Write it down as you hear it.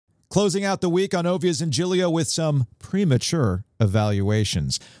Closing out the week on Ovias and Giglio with some premature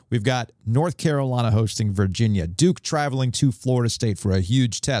evaluations. We've got North Carolina hosting Virginia, Duke traveling to Florida State for a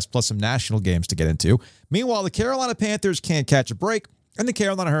huge test, plus some national games to get into. Meanwhile, the Carolina Panthers can't catch a break, and the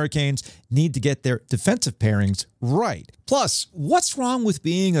Carolina Hurricanes need to get their defensive pairings right. Plus, what's wrong with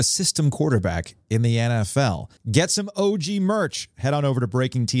being a system quarterback in the NFL? Get some OG merch. Head on over to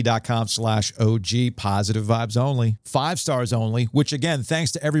breakingt.com/OG. Positive vibes only. 5 stars only, which again,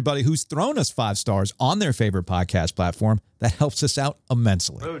 thanks to everybody who's thrown us 5 stars on their favorite podcast platform. That helps us out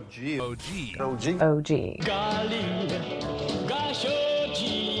immensely. OG.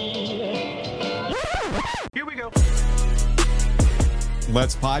 Here we go.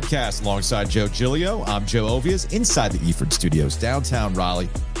 Let's podcast alongside Joe Giglio. I'm Joe Ovias inside the Eford Studios, downtown Raleigh.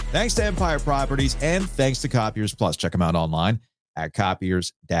 Thanks to Empire Properties and thanks to Copiers Plus. Check them out online at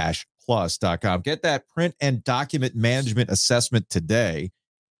copiers-plus.com. Get that print and document management assessment today.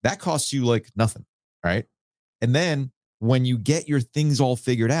 That costs you like nothing, right? And then when you get your things all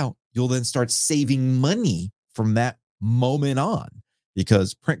figured out, you'll then start saving money from that moment on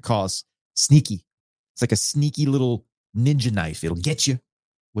because print costs sneaky. It's like a sneaky little ninja knife. It'll get you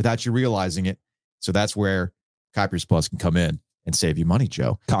without you realizing it. So that's where Copiers Plus can come in and save you money,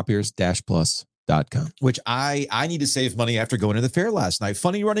 Joe. Copiers-plus.com. Which I need to save money after going to the fair last night.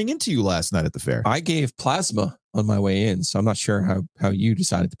 Funny running into you last night at the fair. I gave plasma on my way in, so I'm not sure how you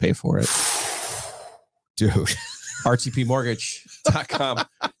decided to pay for it. Dude. RTPmortgage.com.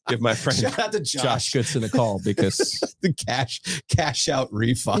 Give my friend Shout out to Josh Goodson a call because the cash out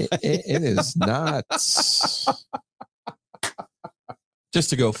refi. It is not. Just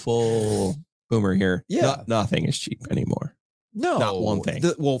to go full boomer here. Yeah. Nothing is cheap anymore. No. Not one thing.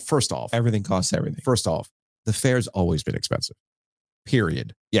 Well, first off. Everything costs everything. First off, the fair's always been expensive.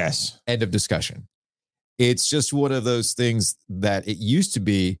 Period. Yes. End of discussion. It's just one of those things that it used to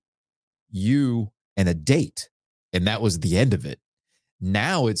be you and a date, and that was the end of it.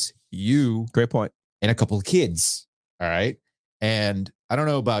 Now it's you. Great point. And a couple of kids. All right. And I don't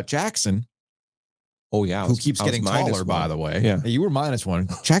know about Jackson. Oh, yeah. Who keeps getting taller, by the way. Yeah. You were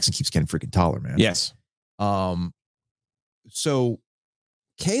 -1. Jackson keeps getting freaking taller, man. Yes. So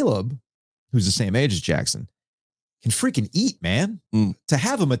Caleb, who's the same age as Jackson, can freaking eat, man. To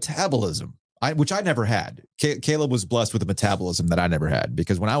have a metabolism, which I never had. Caleb was blessed with a metabolism that I never had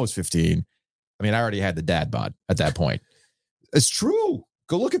because when I was 15, I mean, I already had the dad bod at that point. It's true.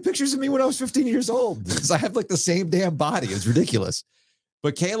 Go look at pictures of me when I was 15 years old. I have like the same damn body. It's ridiculous.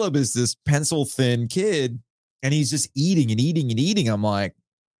 But Caleb is this pencil thin kid and he's just eating and eating and eating. I'm like,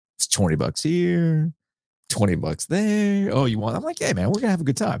 it's $20 here, $20 there. Oh, you want? I'm like, hey, man, we're going to have a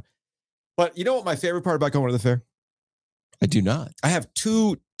good time. But you know what my favorite part about going to the fair? I do not. I have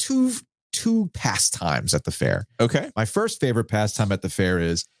two pastimes at the fair. Okay. My first favorite pastime at the fair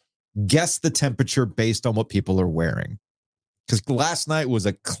is guess the temperature based on what people are wearing. Because last night was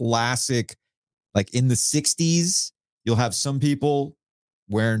a classic, like in the 60s, you'll have some people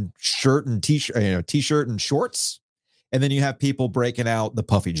wearing shirt and t-shirt and shorts. And then you have people breaking out the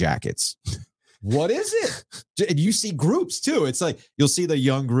puffy jackets. What is it? And you see groups too. It's like, you'll see the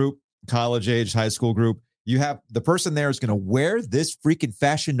young group, college age, high school group. You have the person there is going to wear this freaking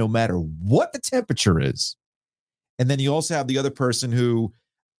fashion no matter what the temperature is. And then you also have the other person who,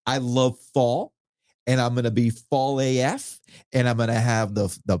 I love fall and I'm going to be fall AF and I'm going to have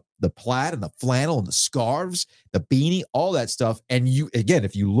the plaid and the flannel and the scarves, the beanie, all that stuff. And you, again,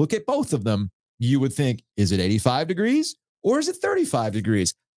 if you look at both of them, you would think, is it 85 degrees or is it 35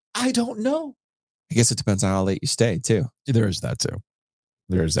 degrees? I don't know. I guess it depends on how late you stay too. There is that too.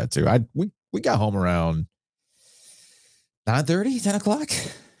 We got home around 9:30, 10 o'clock.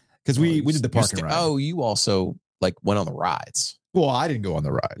 Because we did the parking ride. Oh, you also like went on the rides. Well, I didn't go on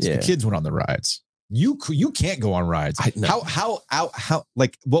the rides. Yeah. The kids went on the rides. You can't go on rides. How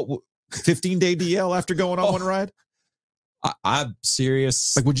like what 15-day DL after going on one ride? I'm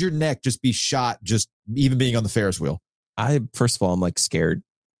serious. Like, would your neck just be shot just even being on the Ferris wheel? First of all, I'm like scared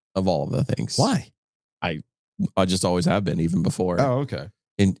of all of the things. Why? I just always have been, even before. Oh, okay.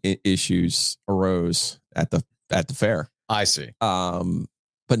 In issues arose at the fair. I see.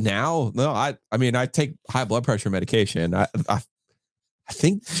 But now, no, I mean, I take high blood pressure medication. I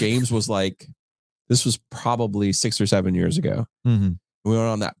think James was like, this was probably 6 or 7 years ago. Mm-hmm. We went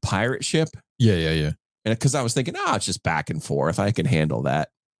on that pirate ship. Yeah. And because I was thinking, it's just back and forth. I can handle that.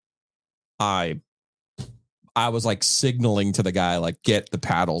 I was like signaling to the guy, like, get the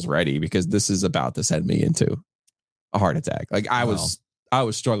paddles ready because this is about to send me into a heart attack. Like I was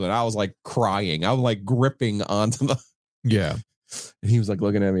struggling. I was like crying. I was like gripping onto the. Yeah. And he was like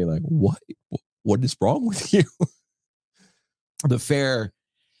looking at me like, what is wrong with you? The fair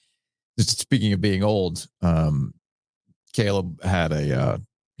Just speaking of being old, Caleb had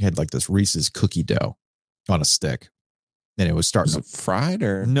he had like this Reese's cookie dough on a stick, and it was starting. Was it fried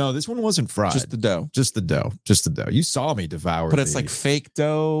or no? This one wasn't fried. just the dough? Just the dough. Just the dough. You saw me devour. But it's like fake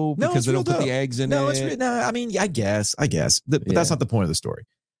dough because they don't put the eggs in it. No. I mean, I guess. But that's not the point of the story.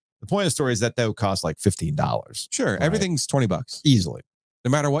 The point of the story is that dough costs like $15. Sure, right? everything's $20 Easily, no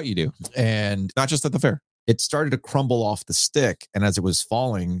matter what you do, and not just at the fair. it started to crumble off the stick, and as it was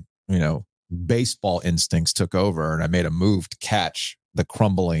falling, baseball instincts took over, and I made a move to catch the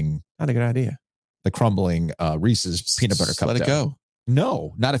crumbling. Not a good idea. The crumbling Reese's peanut butter cup. Let it go.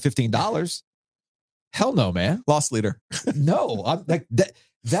 No, not at $15. Hell no, man. Lost leader. No, I'm like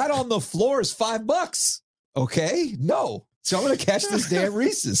that on the floor is $5. Okay, no. So I'm gonna catch this damn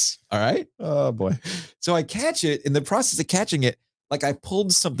Reese's. All right. Oh boy. So I catch it. In the process of catching it, like I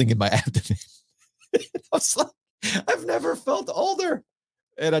pulled something in my abdomen. I was like, I've never felt older.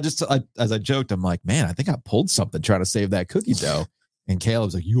 And as I joked, I'm like, man, I think I pulled something trying to save that cookie dough. And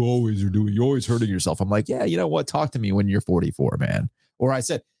Caleb's like, you're always hurting yourself. I'm like, yeah, you know what? Talk to me when you're 44, man. Or I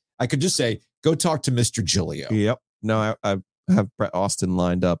said, I could just say, go talk to Mr. Giglio. Yep. No, I have Brett Austin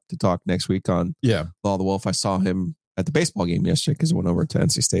lined up to talk next week on Law of the Wolf. I saw him at the baseball game yesterday because I went over to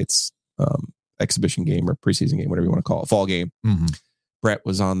NC State's exhibition game or preseason game, whatever you want to call it, fall game. Mm-hmm. Brett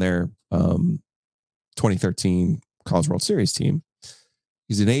was on their 2013 College World Series team.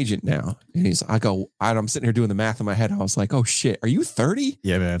 He's an agent now. And I'm sitting here doing the math in my head. I was like, oh shit, are you 30?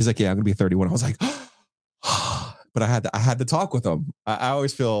 Yeah, man. He's like, yeah, I'm going to be 31. I was like, but I had to talk with him. I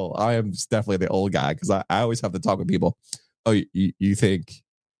always feel I am definitely the old guy because I always have to talk with people. Oh, you think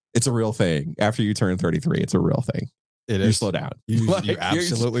it's a real thing. After you turn 33, it's a real thing. You slow down. You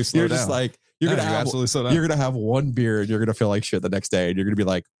absolutely slow down. You're just like, you're going to have one beer and you're going to feel like shit the next day. And you're going to be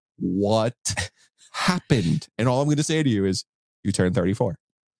like, what happened? And all I'm going to say to you is you turn 34.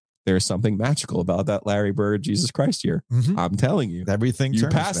 There's something magical about that Larry Bird, Jesus Christ year. Mm-hmm. I'm telling you. Everything you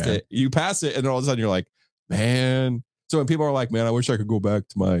turns, passed man. it. You passed it. And then all of a sudden you're like, man. So when people are like, man, I wish I could go back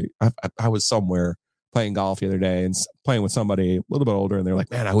to I was somewhere playing golf the other day and playing with somebody a little bit older. And they're like,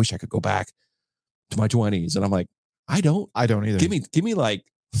 man, I wish I could go back to my 20s. And I'm like, I don't either. Give me like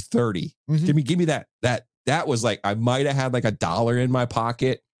 30. Mm-hmm. Give me that was like, I might have had like $1 in my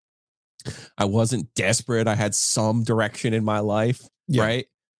pocket. I wasn't desperate. I had some direction in my life. Yeah. Right.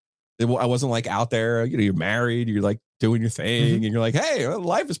 I wasn't like out there, you're married, you're like doing your thing, and you're like, hey,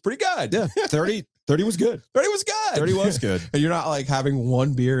 life is pretty good. Yeah. 30 was good. 30 was good. 30 was good. And you're not like having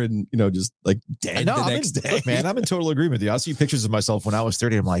one beer and, just like dead the next day. Look, man, I'm in total agreement with you. I see pictures of myself when I was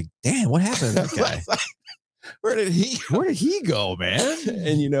 30. I'm like, damn, what happened to that guy? Where did he go, man?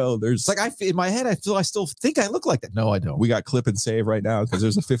 And there's like in my head, I still think I look like that. No, I don't. We got clip and save right now because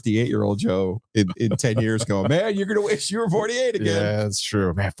there's a 58-year-old Joe in 10 years going, man, you're gonna wish you were 48 again. Yeah, that's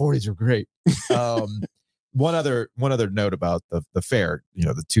true. Man, 40s are great. One other note about the fair.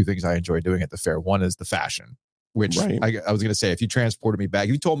 The two things I enjoy doing at the fair. One is the fashion, which I was gonna say, if you transported me back,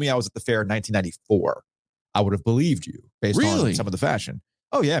 if you told me I was at the fair in 1994, I would have believed you based on some of the fashion.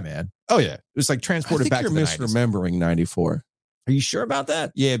 Oh yeah, man. Oh yeah. It was like transported back to the 90s. You're misremembering 94. Are you sure about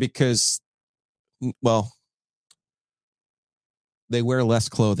that? Yeah, because, they wear less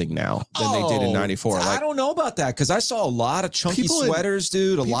clothing now than they did in 94. I don't know about that because I saw a lot of chunky sweaters,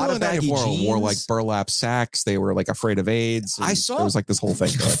 dude. A lot of baggy jeans. Wore like burlap sacks. They were like afraid of AIDS. I saw. It was like this whole thing.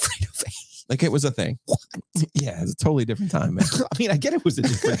 Afraid of AIDS. Like it was a thing. What? Yeah, it's a totally different time, man. I mean, I get it was a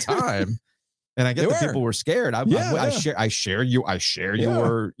different time. And I get that people were scared. I share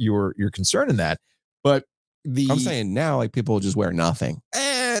your concern in that. But I'm saying now, like people just wear nothing.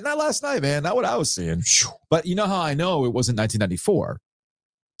 Not last night, man. Not what I was seeing. But you know how I know it wasn't 1994?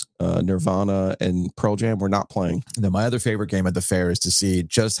 Nirvana and Pearl Jam were not playing. And then my other favorite game at the fair is to see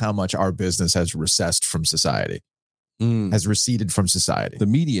just how much our business has recessed from society. Has receded from society. The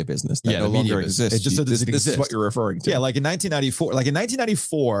media business that no longer exists. It just this is what you're referring to. Yeah, like in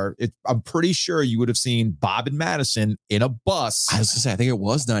 1994, I'm pretty sure you would have seen Bob and Madison in a bus. I was going to say, I think it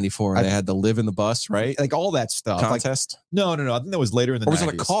was 94. They had to live in the bus, right? Like all that stuff. Contest? Like, no. I think that was later in the 90s. Or was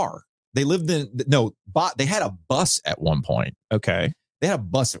it a car? They lived in, they had a bus at one point. Okay. They had a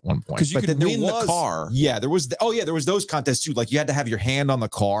bus at one point. Because you could win the car. Yeah, there was those contests too. Like you had to have your hand on the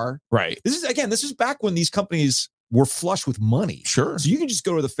car. Right. This is back when these companies were flush with money. Sure. So you can just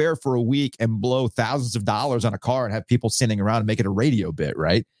go to the fair for a week and blow thousands of dollars on a car and have people standing around and make it a radio bit,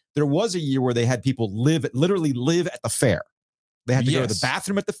 right? There was a year where they had people literally live at the fair. They had to go to the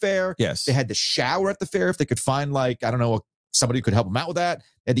bathroom at the fair. Yes. They had to shower at the fair if they could find somebody who could help them out with that.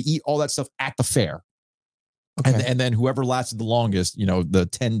 They had to eat all that stuff at the fair. Okay. And then whoever lasted the longest, the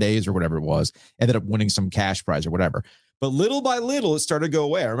 10 days or whatever it was, ended up winning some cash prize or whatever. But little by little, it started to go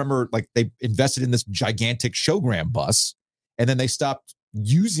away. I remember like they invested in this gigantic showgram bus, and then they stopped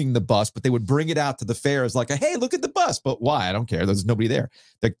using the bus, but they would bring it out to the fair as like, hey, look at the bus. But why? I don't care. There's nobody there.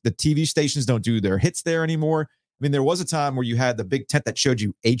 The TV stations don't do their hits there anymore. I mean, there was a time where you had the big tent that showed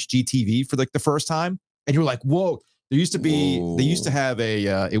you HGTV for like the first time, and you were like, whoa. They used to have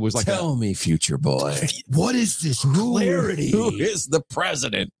it was like Tell me, future boy. What is this clarity? Who is the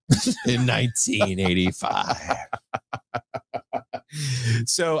president in 1985?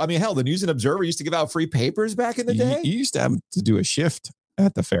 So, I mean, hell, the News and Observer used to give out free papers back in the day. You used to have to do a shift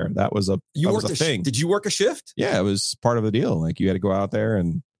at the fair. That was a thing. Did you work a shift? Yeah, it was part of the deal. Like you had to go out there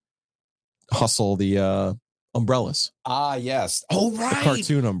and hustle the umbrellas. Ah, yes. Oh, right. The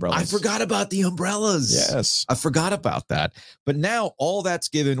cartoon umbrellas. I forgot about the umbrellas. Yes. I forgot about that. But now all that's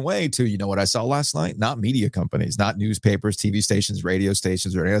given way to, you know what I saw last night? Not media companies, not newspapers, TV stations, radio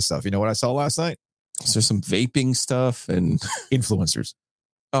stations, or any of that stuff. You know what I saw last night? So there's some vaping stuff and influencers.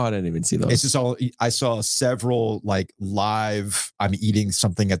 Oh, I didn't even see those. It's just all, I saw several like live, I'm eating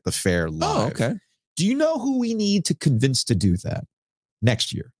something at the fair live. Oh, okay. Do you know who we need to convince to do that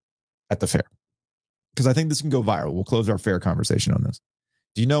next year at the fair? Because I think this can go viral. We'll close our fair conversation on this.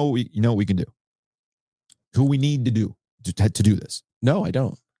 Do you know what we can do? Who we need to do to do this? No, I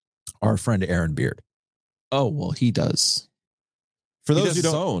don't. Our friend Aaron Beard. Oh, well, he does. For those who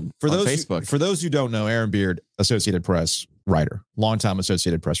don't, for those who don't know, Aaron Beard, Associated Press writer, longtime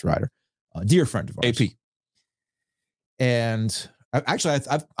Associated Press writer, dear friend of ours. AP. And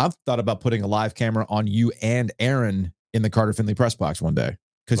I've thought about putting a live camera on you and Aaron in the Carter Finley press box one day.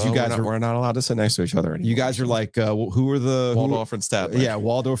 Because you guys we're not allowed to sit next to each other anymore. You guys are like, who are the Waldorf and Statler? Yeah,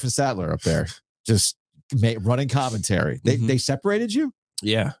 Waldorf and Statler up there, just running commentary. They separated you?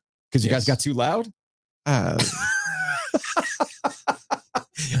 Yeah, because you guys got too loud.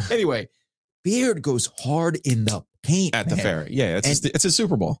 Anyway, Beard goes hard in the paint at the fair. Yeah, it's a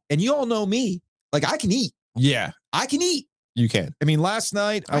Super Bowl, and you all know me. Like I can eat. Yeah, I can eat. You can. I mean, last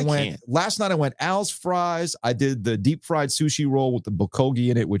night I went Al's fries. I did the deep fried sushi roll with the bulgogi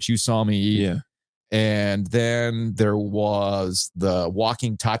in it, which you saw me eat. Yeah. And then there was the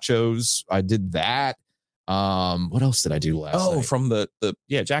walking tachos. I did that. What else did I do last night? From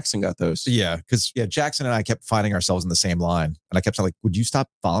Jackson got those. Yeah, because Jackson and I kept finding ourselves in the same line. And I kept saying, like, would you stop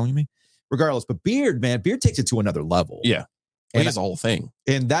following me? Regardless, but Beard takes it to another level. Yeah. And that's the whole thing.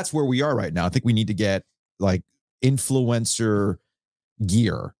 And that's where we are right now. I think we need to get like influencer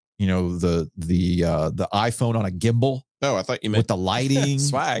gear, the iPhone on a gimbal. Oh, I thought you meant with the lighting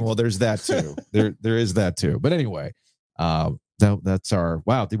swag. Well, there's that too. there is that too. But anyway, that's our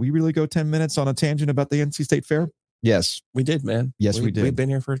wow. Did we really go 10 minutes on a tangent about the NC State Fair? Yes, we did, man. Yes, we did. We've been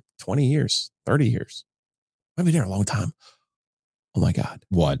here for 20 years, 30 years. I've been here a long time. Oh my God.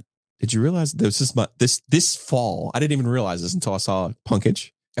 What? Did you realize this fall? I didn't even realize this until I saw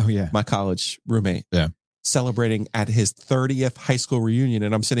Punkage. Oh yeah. My college roommate. Yeah. Celebrating at his 30th high school reunion.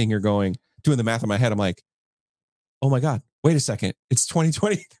 And I'm sitting here doing the math in my head. I'm like, oh my God, wait a second. It's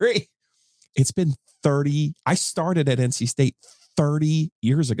 2023. It's been 30. I started at NC State 30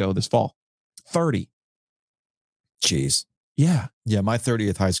 years ago this fall. 30. Jeez. Yeah. Yeah. My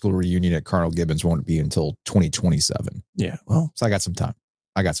 30th high school reunion at Carl Gibbons won't be until 2027. Yeah. Well, so I got some time.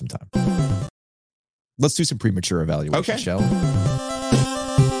 Let's do some premature evaluation, shall we?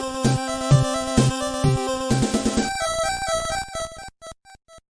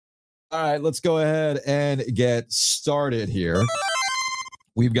 All right, let's go ahead and get started here.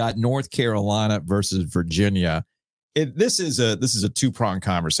 We've got North Carolina versus Virginia. This is a two-pronged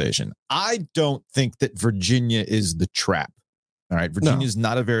conversation. I don't think that Virginia is the trap. All right, Virginia's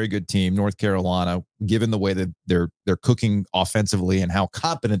not a very good team. North Carolina, given the way that they're cooking offensively and how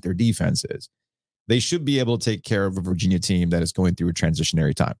competent their defense is, they should be able to take care of a Virginia team that is going through a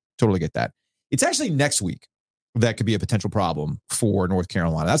transitionary time. Totally get that. It's actually next week that could be a potential problem for North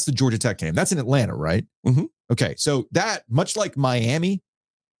Carolina. That's the Georgia Tech game. That's in Atlanta, right? Mm-hmm. Okay, so that, much like Miami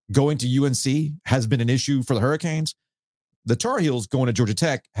going to UNC has been an issue for the Hurricanes, the Tar Heels going to Georgia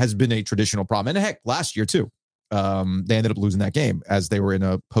Tech has been a traditional problem. And heck, last year too. They ended up losing that game as they were in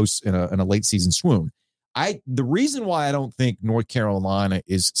a late season swoon. The reason why I don't think North Carolina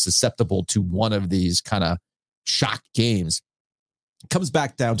is susceptible to one of these kind of shock games comes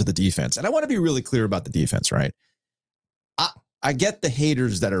back down to the defense. And I want to be really clear about the defense, right? I get the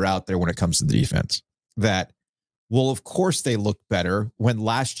haters that are out there when it comes to the defense that, well, of course they looked better when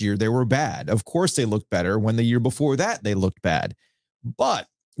last year they were bad. Of course they looked better when the year before that they looked bad. But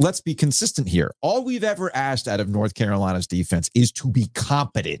let's be consistent here. All we've ever asked out of North Carolina's defense is to be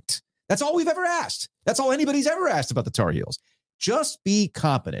competent. That's all we've ever asked. That's all anybody's ever asked about the Tar Heels. Just be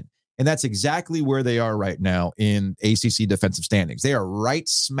competent. And that's exactly where they are right now in ACC defensive standings. They are right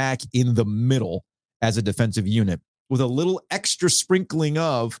smack in the middle as a defensive unit with a little extra sprinkling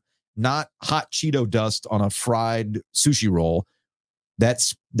of not hot Cheeto dust on a fried sushi roll. That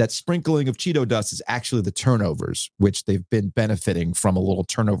sprinkling of Cheeto dust is actually the turnovers, which they've been benefiting from a little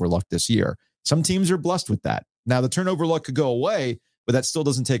turnover luck this year. Some teams are blessed with that. Now, the turnover luck could go away, but that still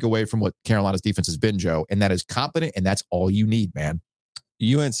doesn't take away from what Carolina's defense has been, Joe, and that is competent, and that's all you need, man.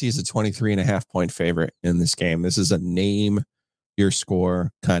 UNC is a 23.5-point favorite in this game. This is a name your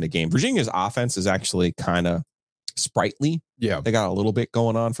score kind of game. Virginia's offense is actually kind of sprightly. Yeah. They got a little bit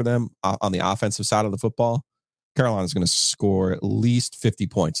going on for them on the offensive side of the football. Carolina's going to score at least 50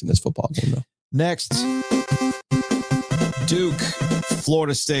 points in this football game, though. Next, Duke,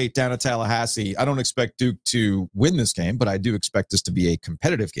 Florida State down at Tallahassee. I don't expect Duke to win this game, but I do expect this to be a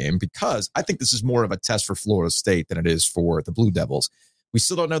competitive game because I think this is more of a test for Florida State than it is for the Blue Devils. We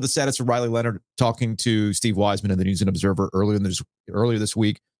still don't know the status of Riley Leonard. Talking to Steve Wiseman in the News and Observer earlier this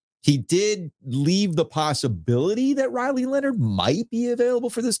week, he did leave the possibility that Riley Leonard might be available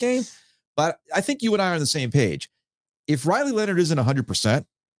for this game. But I think you and I are on the same page. If Riley Leonard isn't 100%,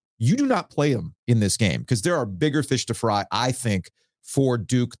 you do not play him in this game because there are bigger fish to fry, I think, for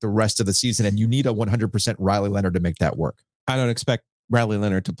Duke the rest of the season, and you need a 100% Riley Leonard to make that work. I don't expect Riley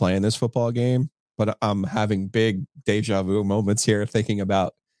Leonard to play in this football game, but I'm having big deja vu moments here thinking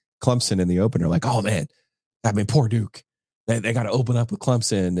about Clemson in the opener. Like, oh, man, I mean, poor Duke. They got to open up with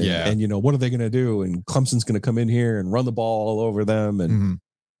Clemson. And, you know, what are they going to do? And Clemson's going to come in here and run the ball all over them. And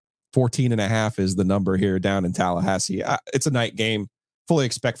 14.5 is the number here down in Tallahassee. It's a night game. Fully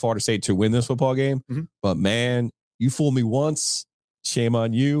expect Florida State to win this football game. But, man, you fool me once, shame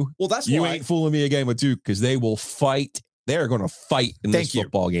on you. Well, that's you why ain't fooling me again with Duke because they will fight. They're going to fight in this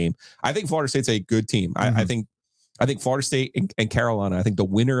football game. I think Florida State's a good team. I think Florida State and Carolina, I think the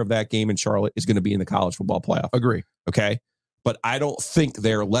winner of that game in Charlotte is going to be in the college football playoff. Agree. Okay. But I don't think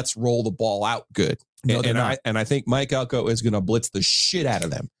they're let's roll the ball out good. No, and I think Mike Elko is going to blitz the shit out of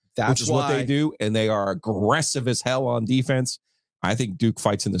them. Which is what they do. And they are aggressive as hell on defense. I think Duke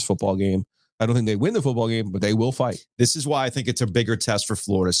fights in this football game. I don't think they win the football game, but they will fight. This is why I think it's a bigger test for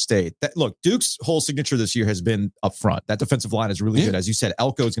Florida State. Look, Duke's whole signature this year has been up front. That defensive line is really good. As you said,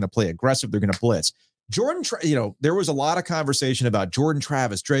 Elko is going to play aggressive. They're going to blitz. There was a lot of conversation about Jordan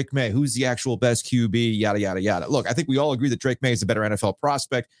Travis, Drake May, who's the actual best QB, yada, yada, yada. Look, I think we all agree that Drake May is a better NFL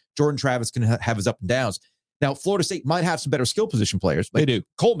prospect. Jordan Travis can have his up and downs. Now, Florida State might have some better skill position players. They do.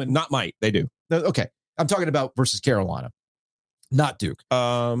 Coleman. Not might. They do. Okay. I'm talking about versus Carolina, not Duke.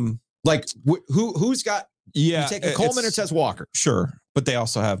 Who's got? Yeah, you taking Coleman or Tez Walker? Sure, but they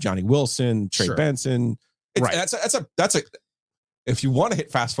also have Johnny Wilson, Trey Benson. Right. That's a. If you want to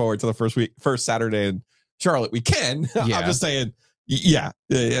hit fast forward to the first Saturday in Charlotte, we can. Yeah. I'm just saying. Yeah.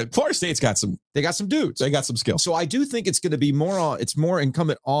 Florida State's got some. They got some dudes. They got some skill. So I do think it's going to be more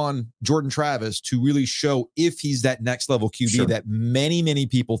incumbent on Jordan Travis to really show if he's that next level QB that many, many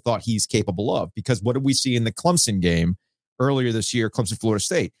people thought he's capable of. Because what did we see in the Clemson game earlier this year, Clemson, Florida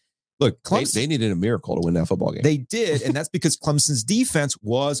State? Look, Clemson, they needed a miracle to win that football game. They did, and that's because Clemson's defense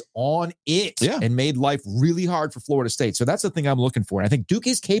was on it and made life really hard for Florida State. So that's the thing I'm looking for. And I think Duke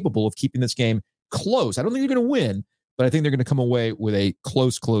is capable of keeping this game close. I don't think they're going to win, but I think they're going to come away with a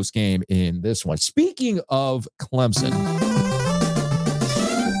close game in this one. Speaking of Clemson,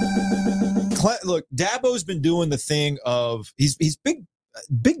 look, Dabo's been doing the thing of he's big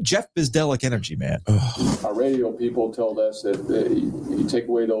Jeff Bizdelic energy, man. Our radio people told us that you take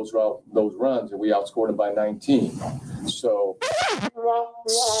away those runs, and we outscored them by 19. So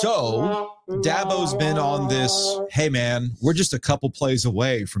Dabo's been on this, hey, man, we're just a couple plays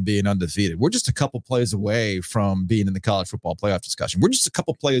away from being undefeated. We're just a couple plays away from being in the college football playoff discussion. We're just a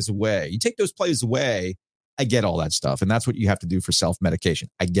couple plays away. You take those plays away, I get all that stuff, and that's what you have to do for self-medication.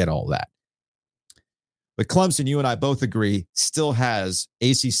 I get all that. But Clemson, you and I both agree, still has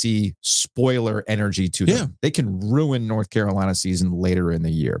ACC spoiler energy to them. Yeah. They can ruin North Carolina season later in the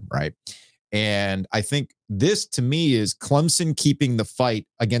year, right? And I think this, to me, is Clemson keeping the fight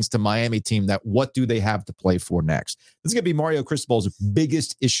against a Miami team that what do they have to play for next? This is going to be Mario Cristobal's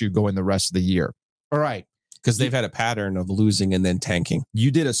biggest issue going the rest of the year. All right. Because they've had a pattern of losing and then tanking.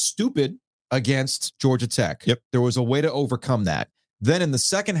 You did a stupid against Georgia Tech. Yep. There was a way to overcome that. Then in the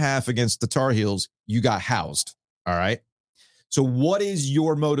second half against the Tar Heels, you got housed. All right. So what is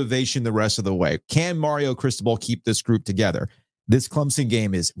your motivation the rest of the way? Can Mario Cristobal keep this group together? This Clemson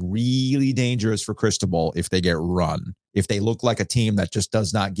game is really dangerous for Cristobal if they get run, if they look like a team that just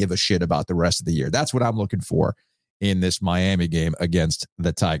does not give a shit about the rest of the year. That's what I'm looking for in this Miami game against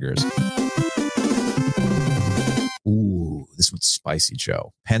the Tigers. Ooh, spicy,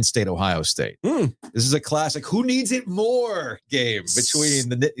 Joe. Penn State, Ohio State. This is a classic. Who needs it more game between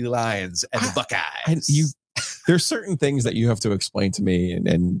the Nittany Lions and the Buckeyes? And there's certain things that you have to explain to me,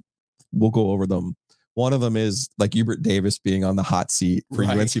 and we'll go over them. One of them is like Hubert Davis being on the hot seat for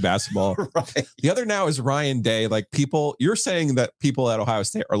UNC basketball. Right. The other now is Ryan Day. Like you're saying that people at Ohio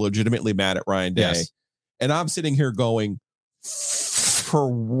State are legitimately mad at Ryan Day. Yes. And I'm sitting here going, for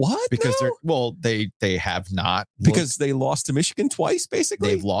what? Because now? they have not. Because they lost to Michigan twice, basically.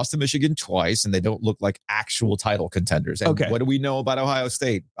 They've lost to Michigan twice, and they don't look like actual title contenders. And Okay. what do we know about Ohio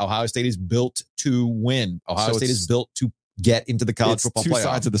State? Ohio State is built to win. Ohio State is built to get into the college football playoff. Two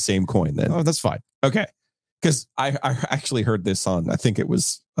sides of the same coin then. Oh, that's fine. Okay. Because I actually heard this on, I think it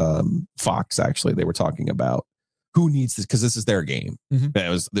was Fox, actually. They were talking about who needs this, because this is their game. Mm-hmm. It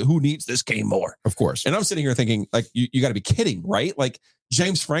was who needs this game more? Of course. And I'm sitting here thinking, like, you got to be kidding, right? Like,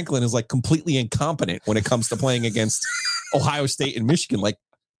 James Franklin is like completely incompetent when it comes to playing against Ohio State and Michigan. Like,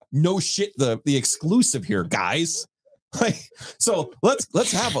 no shit, the exclusive here, guys. Like, so let's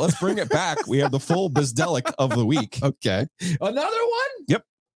bring it back. We have the full Bizdelic of the week. Okay. Another one? Yep.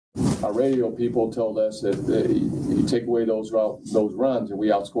 Our radio people told us that you take away those runs, and we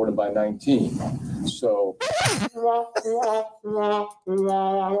outscored them by 19. So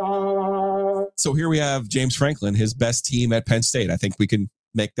here we have James Franklin, his best team at Penn State. I think we can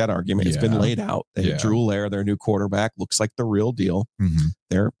make that argument. It's been laid out. Drew Lair, their new quarterback, looks like the real deal. Mm-hmm.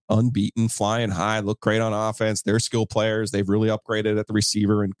 They're unbeaten, flying high, look great on offense. They're skill players. They've really upgraded at the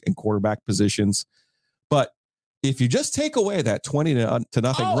receiver and quarterback positions. But if you just take away that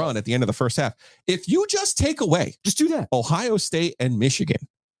 20-0 run at the end of the first half, if you just take away, just do that, Ohio State and Michigan,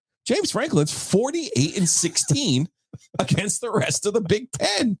 James Franklin's 48-16 against the rest of the Big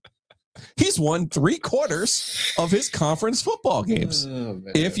Ten. He's won 3/4 of his conference football games.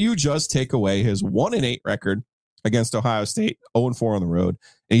 If you just take away his 1-8 record against Ohio State, 0-4 on the road,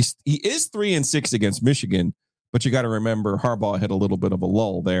 and he is 3-6 against Michigan. But you got to remember, Harbaugh had a little bit of a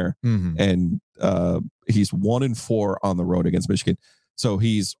lull there, and he's 1-4 on the road against Michigan. So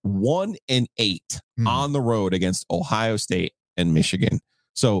he's 1-8 on the road against Ohio State and Michigan.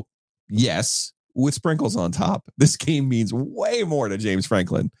 So yes, with sprinkles on top, this game means way more to James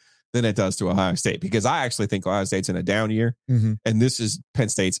Franklin than it does to Ohio State, because I actually think Ohio State's in a down year, and this is Penn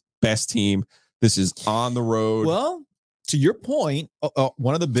State's best team. This is on the road. Well, to your point,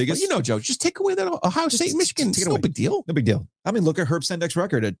 one of the biggest, Joe, just take away that Ohio State and Michigan. It's no big deal. No big deal. I mean, look at Herb Sendek's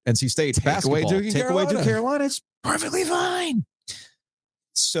record at NC State. Take away Duke Carolina. It's perfectly fine.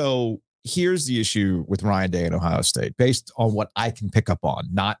 So here's the issue with Ryan Day at Ohio State, based on what I can pick up on,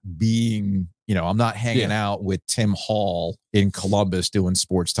 not being, I'm not hanging out with Tim Hall in Columbus doing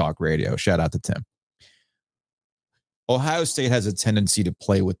sports talk radio. Shout out to Tim. Ohio State has a tendency to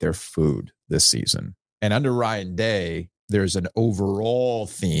play with their food this season. And under Ryan Day, there's an overall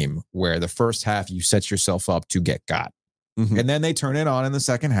theme where the first half you set yourself up to get got. And then they turn it on in the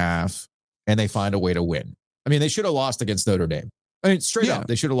second half and they find a way to win. I mean, they should have lost against Notre Dame. I mean, straight up,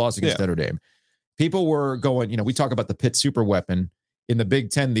 they should have lost against Notre Dame. People were going, we talk about the Pitt super weapon. In the Big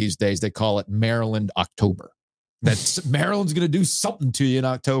Ten these days, they call it Maryland October. That Maryland's going to do something to you in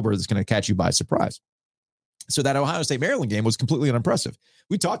October that's going to catch you by surprise. So that Ohio State-Maryland game was completely unimpressive.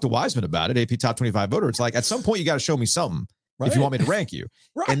 We talked to Wiseman about it, AP Top 25 voter. It's like, at some point, you got to show me something if you want me to rank you.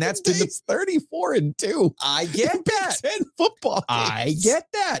 And that's been 34-2. I get that. 10 football games. I get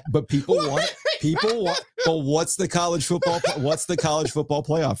that. But people want. But what's the college football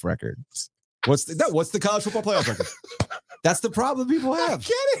playoff record? What's the college football playoff record? That's the problem people have.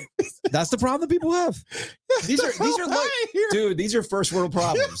 I get it. That's the problem that people have. These are like, dude, these are first world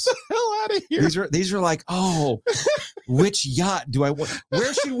problems. Get the hell out of here. These are like, which yacht do I want?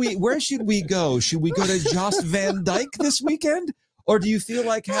 Where should we go? Should we go to Jost Van Dyke this weekend? Or do you feel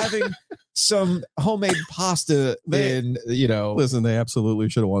like having some homemade pasta Listen, they absolutely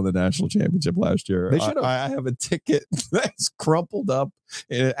should have won the national championship last year. They should have. I have a ticket that's crumpled up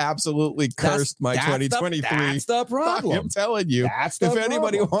and it absolutely cursed my 2023. That's the problem. I'm telling you. If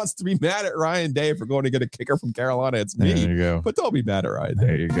anybody wants to be mad at Ryan Day for going to get a kicker from Carolina, it's me. There you go. But don't be mad at Ryan Day.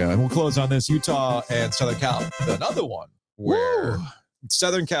 There you go. And we'll close on this. Utah and Southern Cal. Another one where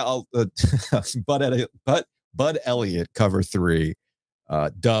Southern Cal, Bud Elliott, cover 3,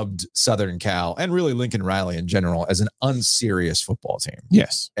 dubbed Southern Cal and really Lincoln Riley in general as an unserious football team.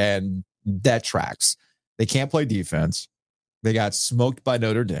 Yes. And that tracks. They can't play defense. They got smoked by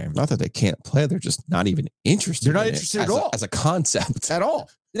Notre Dame. Not that they can't play. They're just not even interested. They're not interested at all. As a concept. At all.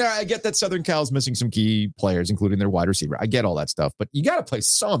 I get that Southern Cal's missing some key players, including their wide receiver. I get all that stuff. But you got to play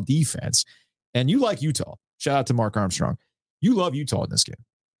some defense. And you like Utah. Shout out to Mark Armstrong. You love Utah in this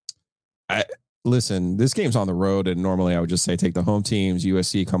game. listen, this game's on the road, and normally I would just say take the home teams.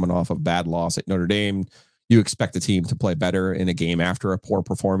 USC coming off a bad loss at Notre Dame. You expect the team to play better in a game after a poor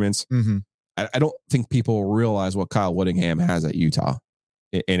performance. Mm-hmm. I don't think people realize what Kyle Whittingham has at Utah.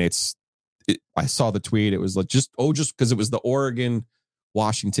 And I saw the tweet. It was like just because it was the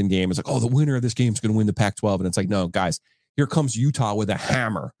Oregon-Washington game. It's like, oh, the winner of this game is going to win the Pac-12. And it's like, no, guys, here comes Utah with a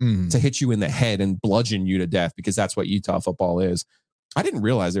hammer to hit you in the head and bludgeon you to death, because that's what Utah football is. I didn't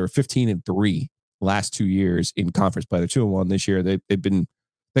realize they were 15-3 last 2 years in conference play. They're 2-1 this year.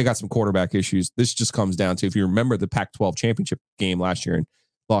 They got some quarterback issues. This just comes down to, if you remember the Pac-12 championship game last year in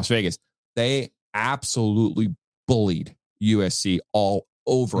Las Vegas, they absolutely bullied USC all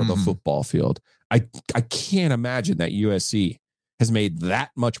over the football field. I can't imagine that USC has made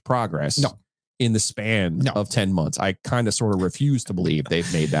that much progress in the span of 10 months. I kind of sort of refuse to believe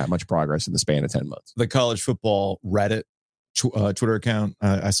they've made that much progress in the span of 10 months. The college football Reddit Twitter account,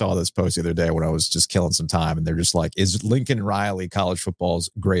 I saw this post the other day when I was just killing some time, and they're just like, is Lincoln Riley college football's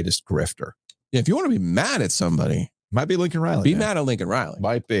greatest grifter? Yeah, if you want to be mad at somebody, might be Lincoln Riley. Be mad at Lincoln Riley.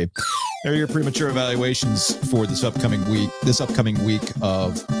 Might be. There are your premature evaluations for this upcoming week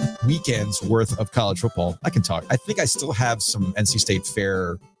of weekends worth of college football. I can talk. I think I still have some NC State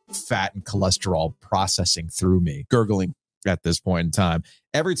Fair fat and cholesterol processing through me, gurgling at this point in time.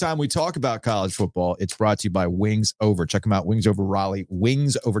 Every time we talk about college football, it's brought to you by Wings Over. Check them out. Wings Over Raleigh,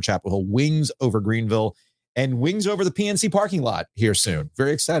 Wings Over Chapel Hill, Wings Over Greenville, and Wings Over the PNC parking lot here soon.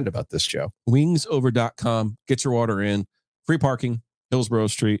 Very excited about this, Joe. Wingsover.com. Get your order in. Free parking, Hillsborough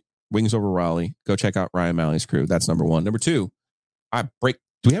Street, Wings Over Raleigh. Go check out Ryan Malley's crew. That's number one. Number two, do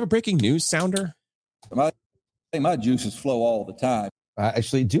we have a breaking news sounder? I think my juices flow all the time.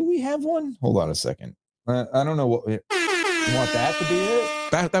 Actually, do we have one? Hold on a second. I don't know what... You want that to be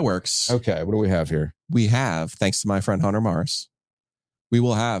it? That works. Okay, what do we have here? We have, thanks to my friend Hunter Mars, we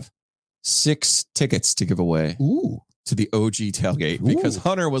will have 6 tickets to give away to the OG tailgate, because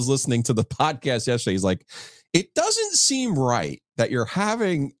Hunter was listening to the podcast yesterday. He's like, it doesn't seem right that you're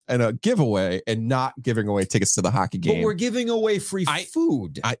having a giveaway and not giving away tickets to the hockey game. But we're giving away free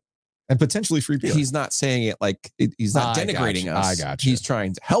food and potentially free beer. He's not saying it like he's not denigrating us. I got you. He's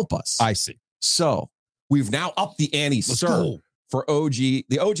trying to help us. I see. So we've now upped the ante, sir, for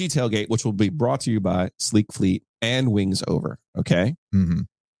the OG tailgate, which will be brought to you by Sleek Fleet and Wings Over. Okay. Mm-hmm.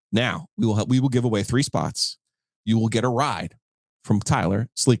 Now we will give away 3 spots. You will get a ride from Tyler,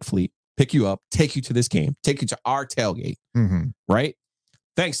 Sleek Fleet, pick you up, take you to this game, take you to our tailgate. Mm-hmm. Right.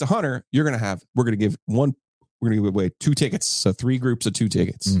 Thanks to Hunter, we're going to give away 2 tickets. So 3 groups of 2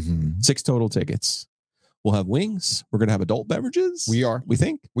 tickets, 6 total tickets. We'll have wings. We're going to have adult beverages. We are. We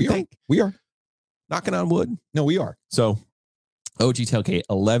think. We are. Knocking on wood. No, we are. So OG tailgate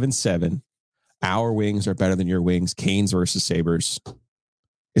 11-7. Our wings are better than your wings. Canes versus Sabres.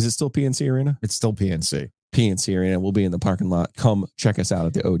 Is it still PNC Arena? It's still PNC. PNC Arena. We'll be in the parking lot. Come check us out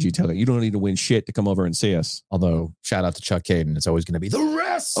at the OG tailgate. You don't need to win shit to come over and see us. Although, shout out to Chuck Caden. It's always going to be the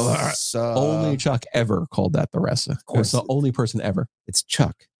rest. Only Chuck ever called that the rest. Of course. It's the only person ever. It's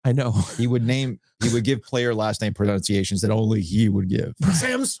Chuck. I know. He would give player last name pronunciations that only he would give.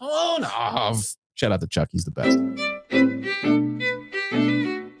 Samsonov. Shout out to Chuck. He's the best.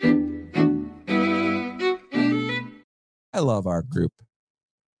 I love our group.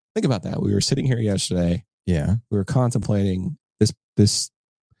 Think about that. We were sitting here yesterday. Yeah. We were contemplating this.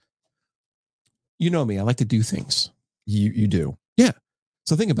 You know me. I like to do things. You do. Yeah.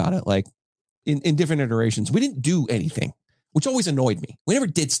 So think about it. Like in different iterations, we didn't do anything, which always annoyed me. We never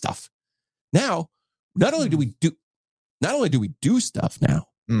did stuff. Now, not only do we do stuff now,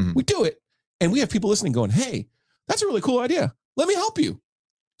 we do it. And we have people listening going, hey, that's a really cool idea. Let me help you.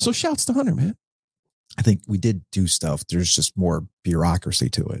 So shouts to Hunter, man. I think we did do stuff. There's just more bureaucracy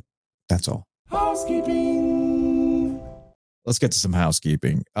to it. That's all. Housekeeping. Let's get to some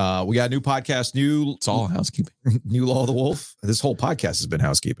housekeeping. We got a new podcast, It's all housekeeping. New Law of the Wolf. This whole podcast has been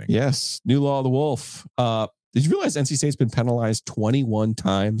housekeeping. Yes. New Law of the Wolf. Did you realize NC State's been penalized 21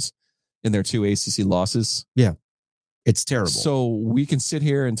 times in their 2 ACC losses? Yeah. It's terrible. So we can sit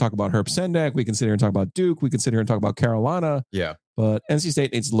here and talk about Herb Sendek. We can sit here and talk about Duke. We can sit here and talk about Carolina. Yeah. But NC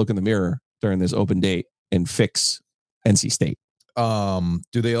State needs to look in the mirror during this open date and fix NC State.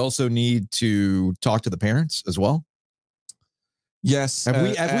 Do they also need to talk to the parents as well? Yes.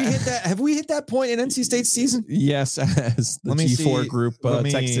 Have we hit that point in NC State's season? Yes, as the G4 group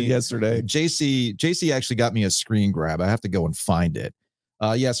texted yesterday. JC actually got me a screen grab. I have to go and find it.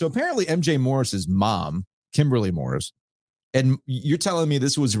 So apparently MJ Morris's mom, Kimberly Morris, and you're telling me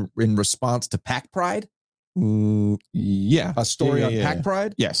this was in response to Pack Pride? Yeah. A story on Pack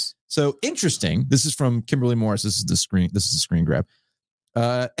Pride? Yes. So interesting. This is from Kimberly Morris. This is the screen grab.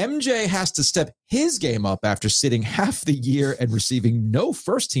 MJ has to step his game up after sitting half the year and receiving no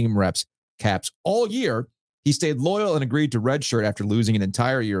first-team caps all year. He stayed loyal and agreed to redshirt after losing an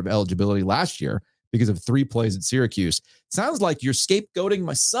entire year of eligibility last year because of 3 plays at Syracuse. Sounds like you're scapegoating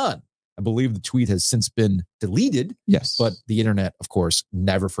my son. I believe the tweet has since been deleted. Yes. But the internet, of course,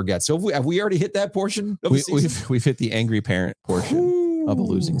 never forgets. So have we already hit that portion of the season? We've hit the angry parent portion of a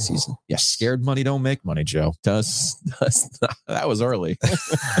losing season. Yes. Scared money don't make money, Joe. Does that was early.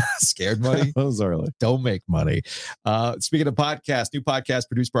 Scared money? That was early. Don't make money. Speaking of podcasts, new podcast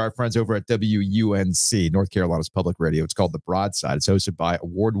produced by our friends over at WUNC, North Carolina's public radio. It's called The Broadside. It's hosted by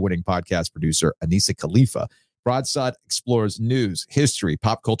award-winning podcast producer Anissa Khalifa. Broadside explores news, history,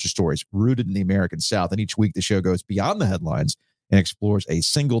 pop culture stories rooted in the American South. And each week, the show goes beyond the headlines and explores a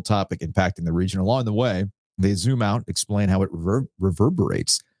single topic impacting the region. Along the way, they zoom out, explain how it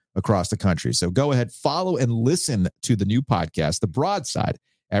reverberates across the country. So go ahead, follow and listen to the new podcast, The Broadside,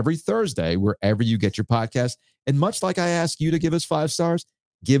 every Thursday, wherever you get your podcast. And much like I ask you to give us 5 stars,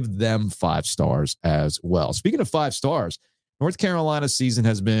 give them 5 stars as well. Speaking of 5 stars, North Carolina's season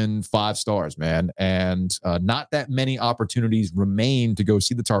has been 5 stars, man. And not that many opportunities remain to go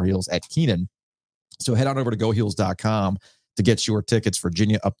see the Tar Heels at Keenan. So head on over to GoHeels.com to get your tickets.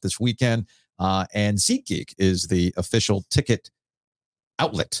 Virginia up this weekend. And SeatGeek is the official ticket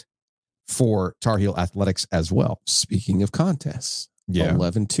outlet for Tar Heel athletics as well. Speaking of contests, yeah.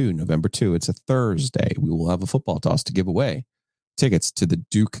 11/2, November 2, it's a Thursday. We will have a football toss to give away. Tickets to the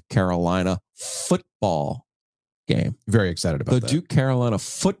Duke Carolina football game. Very excited about that. The Duke Carolina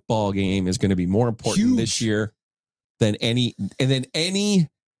football game is going to be more important this year than any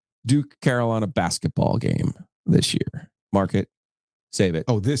Duke Carolina basketball game this year. Mark it, save it.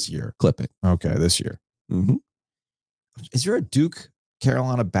 Oh, this year. Clip it. Okay, this year. Mm-hmm. Is there a Duke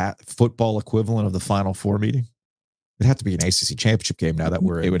Carolina football equivalent of the Final Four meeting? It'd have to be an ACC championship game now that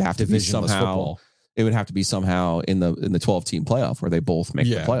we're it would have to be somehow football. It would have to be somehow in the 12-team playoff where they both make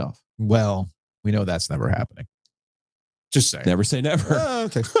the playoff. Well, we know that's never happening. Just saying. Never say never.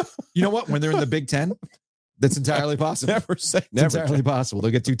 Okay. You know what? When they're in the Big Ten, that's entirely possible. Never say never. It's entirely possible.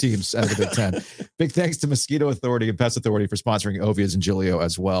 They'll get 2 teams out of the Big Ten. Big thanks to Mosquito Authority and Pest Authority for sponsoring Ovia's and Giglio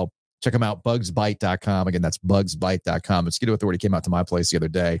as well. Check them out, bugsbite.com. Again, that's bugsbite.com. Mosquito Authority came out to my place the other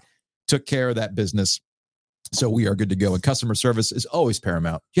day, took care of that business. So we are good to go. And customer service is always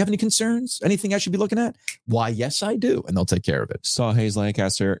paramount. Do you have any concerns? Anything I should be looking at? Why, yes, I do. And they'll take care of it. Saw Hayes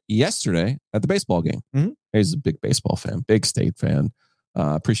Lancaster yesterday at the baseball game. Mm-hmm. Hayes is a big baseball fan, big state fan.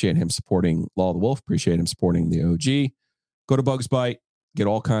 Appreciate him supporting Law of the Wolf. Appreciate him supporting the OG. Go to Bugs Bite. Get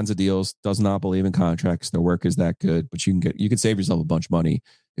all kinds of deals. Does not believe in contracts. Their work is that good. But you can save yourself a bunch of money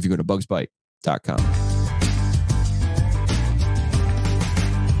if you go to bugsbite.com.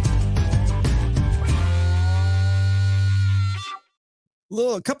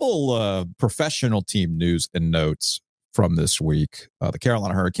 A couple professional team news and notes from this week. The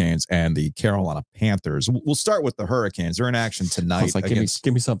Carolina Hurricanes and the Carolina Panthers. We'll start with the Hurricanes. They're in action tonight. Like,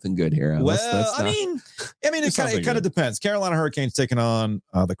 give me something good here. I mean, it kind of depends. Carolina Hurricanes taking on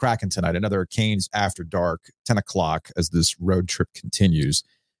the Kraken tonight. Another Canes after dark, 10 o'clock as this road trip continues.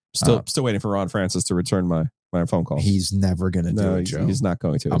 Still waiting for Ron Francis to return my phone call. He's never going to do it, Joe. He's not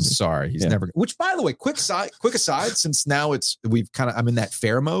going to. I'm sorry. He's never. Which, by the way, quick aside, since now I'm in that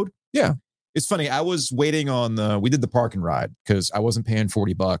fair mode. Yeah. It's funny. I was waiting on we did the park and ride because I wasn't paying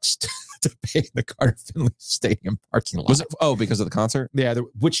 $40 to pay the Carter Finley Stadium parking lot. Was it? Oh, because of the concert? Yeah.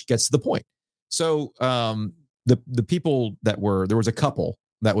 Which gets to the point. So the people there was a couple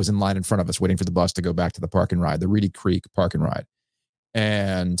that was in line in front of us waiting for the bus to go back to the park and ride, the Reedy Creek park and ride.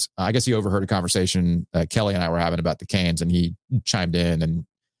 And I guess he overheard a conversation Kelly and I were having about the Canes, and he chimed in, and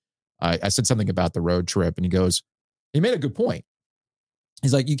I said something about the road trip, and he made a good point.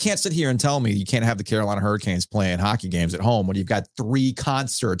 He's like, you can't sit here and tell me you can't have the Carolina Hurricanes playing hockey games at home when you've got 3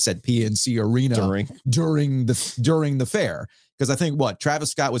 concerts at PNC Arena during the fair. Because I think Travis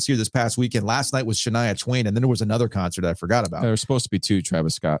Scott was here this past weekend. Last night was Shania Twain, and then there was another concert I forgot about. There were supposed to be 2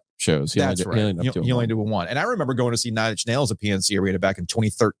 Travis Scott shows. That's right. He only did one. And I remember going to see Nine Inch Nails at PNC Arena back in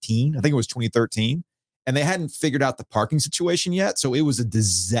 2013. I think it was 2013. And they hadn't figured out the parking situation yet. So it was a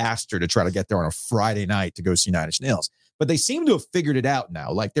disaster to try to get there on a Friday night to go see Nine Inch Nails. But they seem to have figured it out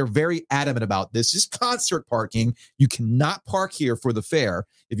now. Like, they're very adamant about this. This is concert parking. You cannot park here for the fair.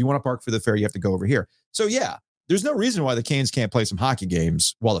 If you want to park for the fair, you have to go over here. So, yeah, there's no reason why the Canes can't play some hockey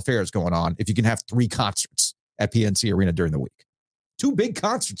games while the fair is going on if you can have 3 concerts at PNC Arena during the week. 2 big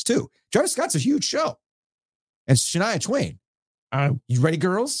concerts, too. Travis Scott's a huge show. And Shania Twain. You ready,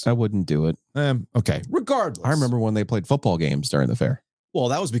 girls? I wouldn't do it. Okay. Regardless. I remember when they played football games during the fair. Well,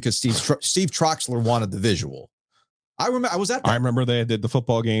 that was because Steve Troxler wanted the visual. I remember I was at that. I remember they did the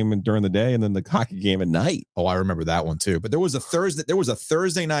football game during the day and then the hockey game at night. Oh, I remember that one too. But there was a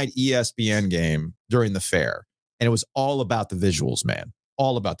Thursday night ESPN game during the fair, and it was all about the visuals, man.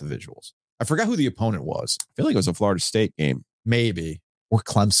 All about the visuals. I forgot who the opponent was. I feel like it was a Florida State game. Maybe. Or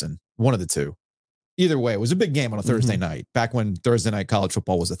Clemson. One of the two. Either way, it was a big game on a Thursday night, back when Thursday night college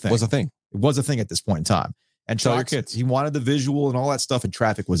football was a thing. It was a thing at this point in time. And tell your kids. He wanted the visual and all that stuff, and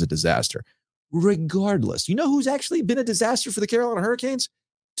traffic was a disaster. Regardless, you know who's actually been a disaster for the Carolina Hurricanes?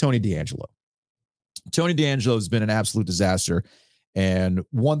 Tony DeAngelo. Tony DeAngelo has been an absolute disaster. And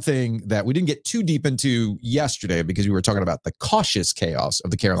one thing that we didn't get too deep into yesterday, because we were talking about the cautious chaos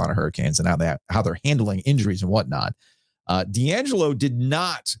of the Carolina Hurricanes and how they're handling injuries and whatnot. DeAngelo did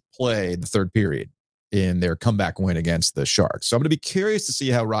not play the third period in their comeback win against the Sharks. So I'm going to be curious to see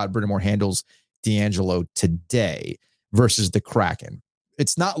how Rod Brind'Amour handles DeAngelo today versus the Kraken.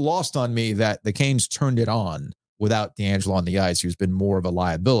 It's not lost on me that the Canes turned it on without DeAngelo on the ice, who's been more of a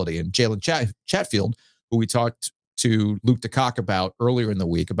liability. And Jalen Chatfield, who we talked to Luke DeCock about earlier in the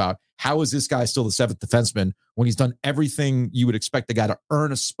week, about how is this guy still the seventh defenseman when he's done everything you would expect the guy to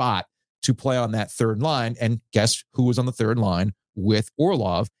earn a spot to play on that third line. And guess who was on the third line with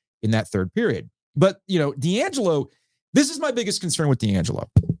Orlov in that third period? But, you know, DeAngelo, this is my biggest concern with DeAngelo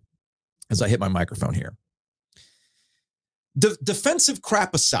as I hit my microphone here. Defensive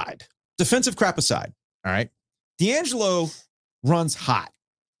crap aside, all right, DeAngelo runs hot.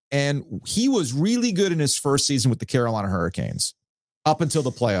 And he was really good in his first season with the Carolina Hurricanes up until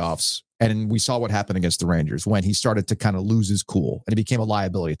the playoffs. And we saw what happened against the Rangers when he started to kind of lose his cool and he became a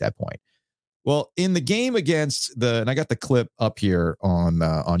liability at that point. Well, in the game against and I got the clip up here on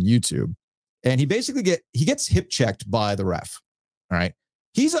YouTube, and he basically gets hip checked by the ref. All right.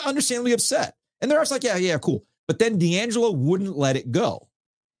 He's understandably upset. And the ref's like, yeah, cool. But then DeAngelo wouldn't let it go.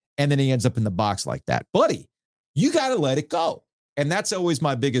 And then he ends up in the box like that. Buddy, you got to let it go. And that's always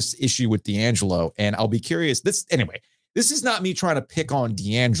my biggest issue with DeAngelo. And I'll be curious. This is not me trying to pick on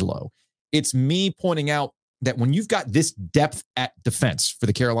DeAngelo. It's me pointing out that when you've got this depth at defense for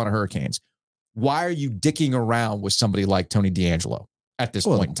the Carolina Hurricanes, why are you dicking around with somebody like Tony DeAngelo at this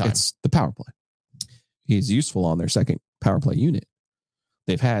point in time? It's the power play. He's useful on their second power play unit.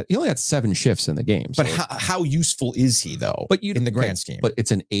 He only had 7 shifts in the game. But how useful is he, though, in the grand scheme? But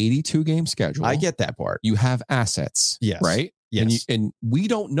it's an 82-game schedule. I get that part. You have assets, yes, right? Yes. And we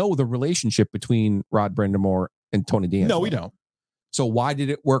don't know the relationship between Rod Brind'Amour and Tony DeAngelo. No, we don't. So why did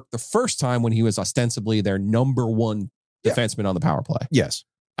it work the first time when he was ostensibly their number one defenseman on the power play? Yes.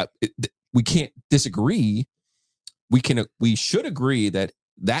 We can't disagree. We should agree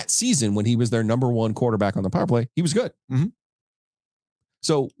that season when he was their number one quarterback on the power play, he was good. Mm-hmm.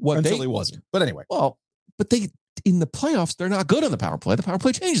 So until he wasn't. But anyway. Well, but they in the playoffs, they're not good on the power play. The power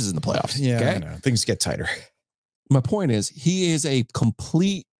play changes in the playoffs. Yeah, okay? I know. Things get tighter. My point is, he is a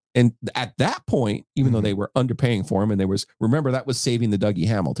complete, and at that point, even though they were underpaying for him, and remember that was saving the Dougie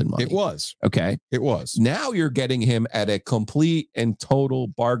Hamilton money. It was. Okay. It was. Now you're getting him at a complete and total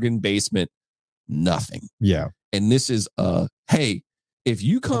bargain basement, nothing. Yeah. And this is hey, if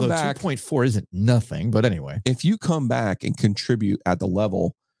you come back, 2.4 isn't nothing, but anyway, if you come back and contribute at the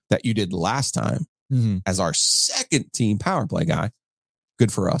level that you did last time as our second team power play guy,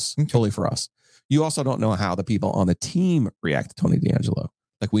 good for us, totally for us. You also don't know how the people on the team react to Tony DeAngelo.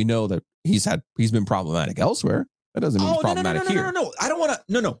 Like, we know that he's been problematic elsewhere. That doesn't mean he's problematic here. No. I don't want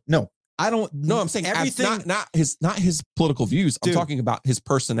to. No. I don't. No, I'm saying everything. Not his political views. Dude, I'm talking about his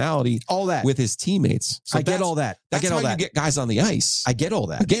personality. All that with his teammates. So I get all that. That's how you get guys on the ice. I get all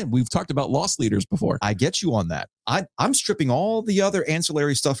that. Again, we've talked about loss leaders before. I get you on that. I'm stripping all the other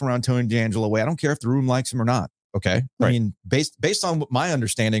ancillary stuff around Tony DeAngelo away. I don't care if the room likes him or not. Okay. Right. I mean, based on my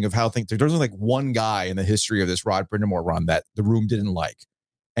understanding of how things, there's only like one guy in the history of this Rod Brind'Amour run that the room didn't like,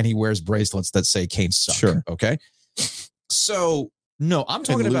 and he wears bracelets that say Canes suck. Sure. Okay. So no, I'm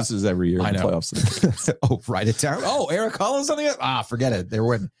talking about loses every year in the playoffs. Oh, write it down. Oh, Eric Collins on the forget it. They're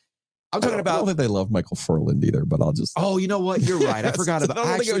winning. I'm talking about. I don't think they love Michael Furland either, but I'll just. Oh, you know what? You're right. I forgot about.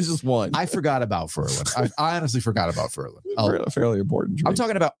 I think it was just one. I forgot about Furland. I honestly forgot about Furland. Fairly important. I'm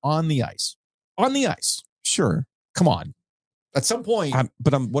talking about on the ice. On the ice. Sure. Come on. At some point.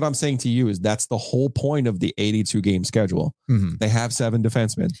 What I'm saying to you is that's the whole point of the 82 game schedule. Mm-hmm. They have 7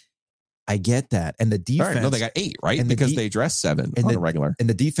 defensemen. I get that. And the defense. Right, no, they got 8, right? And because they dress 7 on a regular. And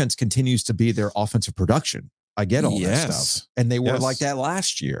the defense continues to be their offensive production. I get all that stuff. And they were like that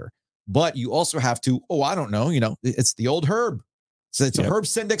last year. But you also have to, I don't know, it's the old Herb. So it's a Herb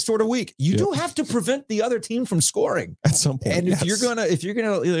Sendek sort of week. You do have to prevent the other team from scoring at some point. And if you're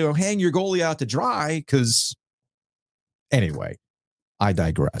gonna hang your goalie out to dry, because anyway, I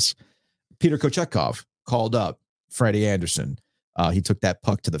digress. Peter Kochetkov called up Freddie Anderson. He took that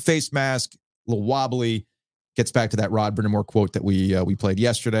puck to the face mask, a little wobbly. Gets back to that Rod Brindamore quote that we played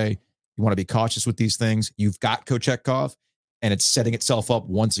yesterday. You want to be cautious with these things. You've got Kochetkov, and it's setting itself up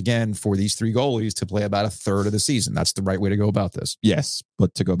once again for these three goalies to play about a third of the season. That's the right way to go about this. Yes,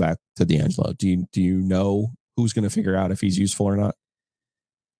 but to go back to D'Angelo, do you know who's going to figure out if he's useful or not?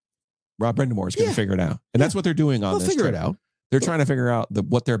 Rob Brindamore is going to figure it out, and that's what they're doing on this. They'll figure it out. They're trying to figure out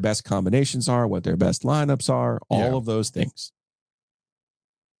what their best combinations are, what their best lineups are, all of those things.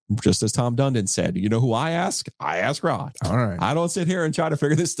 Just as Tom Dundon said, you know who I ask? I ask Rod. All right. I don't sit here and try to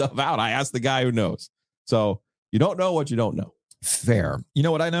figure this stuff out. I ask the guy who knows. So you don't know what you don't know. Fair. You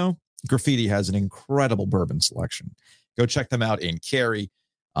know what I know? Graffiti has an incredible bourbon selection. Go check them out in Cary.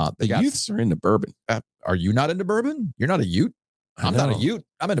 The youths are into bourbon. Are you not into bourbon? You're not a Ute? I'm not a Ute.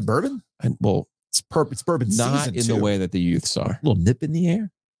 I'm into bourbon. And well, it's bourbon not season in too. the way that the youths are. A little nip in the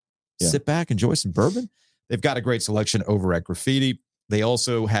air. Yeah. Sit back, enjoy some bourbon. They've got a great selection over at Graffiti. They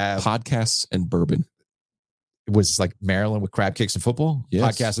also have podcasts and bourbon. It was like Maryland with crab cakes and football.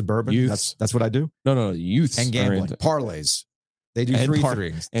 Yes. Podcasts and bourbon. Youths. That's what I do. No. Youths And gambling. Parlays. They do three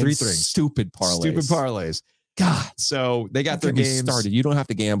things. Stupid parlays. God. So they got their games started. You don't have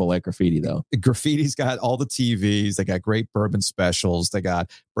to gamble like Graffiti, though. Graffiti's got all the TVs. They got great bourbon specials. They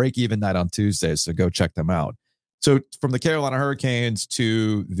got break even night on Tuesdays. So go check them out. So from the Carolina Hurricanes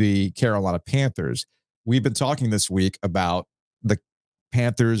to the Carolina Panthers, we've been talking this week about the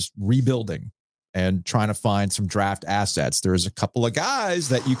Panthers rebuilding and trying to find some draft assets. There's a couple of guys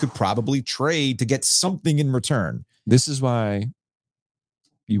that you could probably trade to get something in return. This is why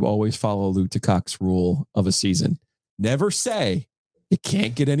you always follow Lou Tacoc's rule of a season. Never say it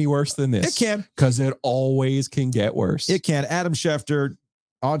can't get any worse than this. It can. Because it always can get worse. It can. Adam Schefter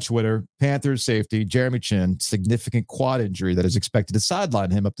on Twitter, Panthers safety, Jeremy Chin, significant quad injury that is expected to sideline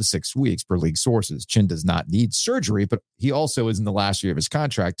him up to 6 weeks per league sources. Chin does not need surgery, but he also is in the last year of his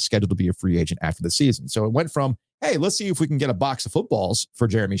contract, scheduled to be a free agent after the season. So it went from, hey, let's see if we can get a box of footballs for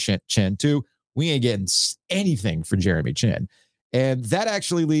Jeremy Chin to we ain't getting anything for Jeremy Chin. And that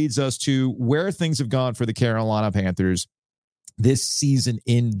actually leads us to where things have gone for the Carolina Panthers this season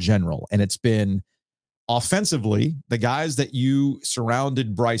in general. And it's been offensively, the guys that you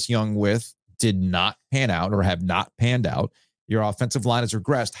surrounded Bryce Young with did not pan out or have not panned out. Your offensive line has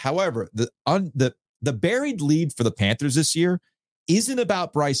regressed. However, the buried lead for the Panthers this year isn't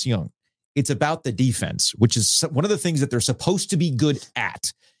about Bryce Young. It's about the defense, which is one of the things that they're supposed to be good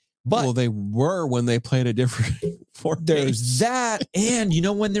at. But well, they were when they played a different formation. There's that. And you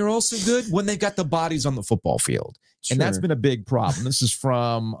know when they're also good? When they've got the bodies on the football field. Sure. And that's been a big problem. This is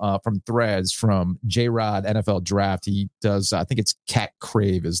from Threads from J-Rod NFL Draft. He does, I think it's Cat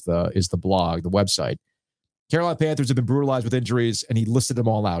Crave is the blog, the website. Carolina Panthers have been brutalized with injuries, and he listed them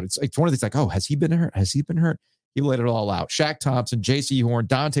all out. It's one of these like, oh, has he been hurt? Has he been hurt? He laid it all out. Shaq Thompson, J.C. Horn,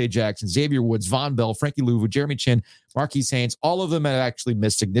 Dante Jackson, Xavier Woods, Von Bell, Frankie Louvu, Jeremy Chin, Marquise Haynes. All of them have actually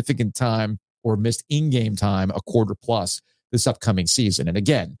missed significant time or missed in-game time, a quarter plus this upcoming season. And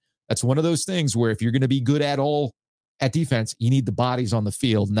again, that's one of those things where if you're going to be good at all at defense, you need the bodies on the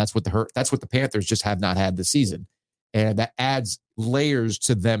field, and that's what the Panthers just have not had this season. And that adds layers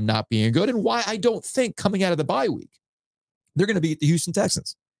to them not being good, and why I don't think coming out of the bye week, they're going to beat the Houston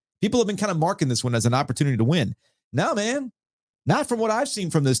Texans. People have been kind of marking this one as an opportunity to win. No, man, not from what I've seen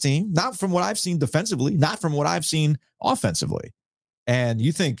from this team, not from what I've seen defensively, not from what I've seen offensively. And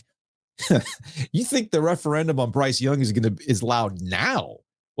you think the referendum on Bryce Young is loud now?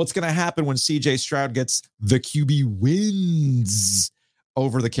 What's going to happen when CJ Stroud gets the QB wins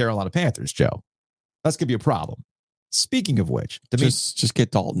over the Carolina Panthers, Joe? That's going to be a problem. Speaking of which, just get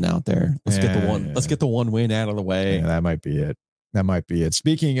Dalton out there. Let's get the one win out of the way. Yeah, that might be it.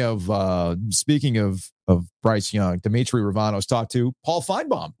 Speaking of Bryce Young, Dimitri Ravanos talked to Paul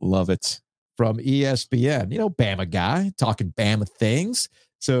Feinbaum. Love it. From ESPN. You know, Bama guy, talking Bama things.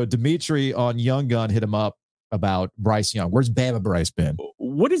 So Dimitri on Young Gun hit him up about Bryce Young. Where's Bama Bryce been?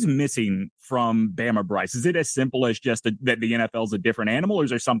 What is missing from Bama Bryce? Is it as simple as just that the NFL is a different animal, or is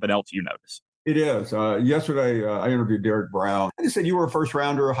there something else you notice? It is. Yesterday, I interviewed Derek Brown. I just said, you were a first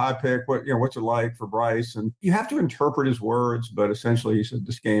rounder, a high pick. What's it like for Bryce? And you have to interpret his words, but essentially he said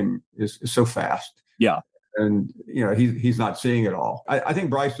this game is so fast. Yeah. And, he's not seeing it all. I think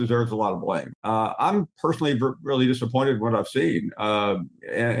Bryce deserves a lot of blame. I'm personally really disappointed in what I've seen. And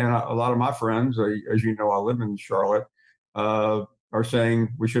a lot of my friends, as you know, I live in Charlotte, are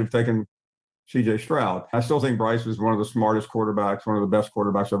saying we should have taken CJ Stroud. I still think Bryce is one of the smartest quarterbacks, one of the best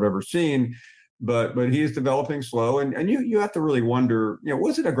quarterbacks I've ever seen, but he is developing slow. And you have to really wonder,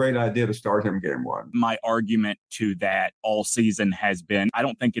 was it a great idea to start him game one? My argument to that all season has been, I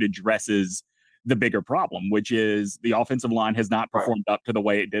don't think it addresses the bigger problem, which is the offensive line has not performed up to the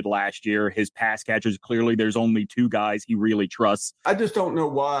way it did last year. His pass catchers, clearly there's only two guys he really trusts. I just don't know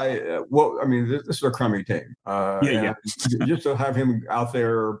why. This is a crummy team. Just to have him out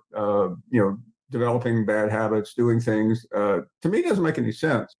there, developing bad habits, doing things, to me doesn't make any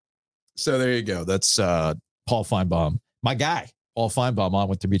sense. So there you go. That's Paul Feinbaum, my guy. Paul Feinbaum on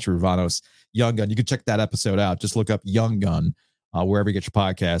with Dimitri Ravanos, Young Gun. You can check that episode out. Just look up Young Gun wherever you get your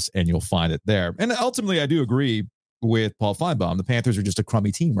podcasts, and you'll find it there. And ultimately, I do agree with Paul Feinbaum. The Panthers are just a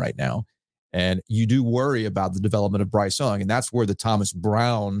crummy team right now, and you do worry about the development of Bryce Young, and that's where the Thomas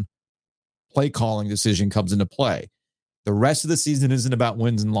Brown play calling decision comes into play. The rest of the season isn't about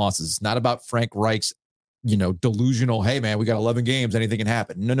wins and losses. It's not about Frank Reich's, delusional, hey, man, we got 11 games. Anything can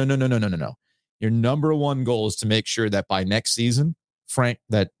happen. No. Your number one goal is to make sure that by next season,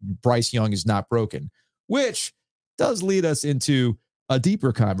 that Bryce Young is not broken, which does lead us into a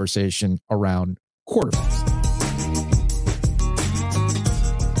deeper conversation around quarterbacks.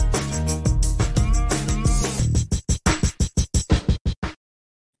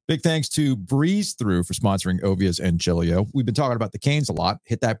 Big thanks to Breeze Through for sponsoring Ovias and Giglio. We've been talking about the Canes a lot.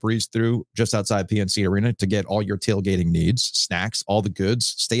 Hit that Breeze Through just outside PNC Arena to get all your tailgating needs, snacks, all the goods.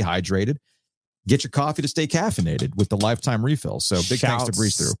 Stay hydrated. Get your coffee to stay caffeinated with the lifetime refill. So big thanks to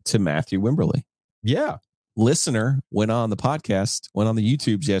Breeze Through. To Matthew Wimberly. Yeah. Listener went on the podcast, went on the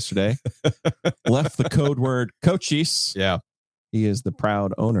YouTubes yesterday, left the code word Coaches. Yeah. He is the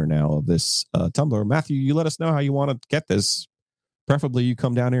proud owner now of this Tumblr. Matthew, you let us know how you want to get this. Preferably you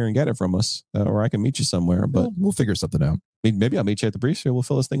come down here and get it from us, or I can meet you somewhere, but we'll figure something out. Maybe I'll meet you at the Breeze Through. We'll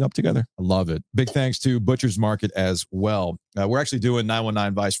fill this thing up together. I love it. Big thanks to Butcher's Market as well. We're actually doing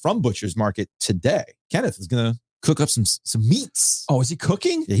 919 Vice from Butcher's Market today. Kenneth is going to cook up some meats. Oh, is he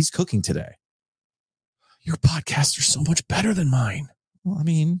cooking? Yeah, he's cooking today. Your podcasts are so much better than mine. Well, I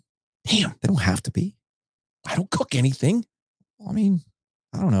mean, damn, they don't have to be. I don't cook anything. Well, I mean,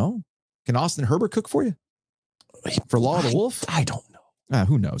 I don't know. Can Austin Herbert cook for you? For Law of the Wolf? I don't know.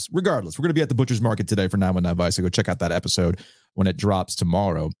 Who knows? Regardless, we're going to be at the Butcher's Market today for 919 Vice. So go check out that episode when it drops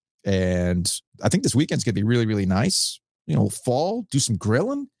tomorrow. And I think this weekend's going to be really, really nice. Fall, do some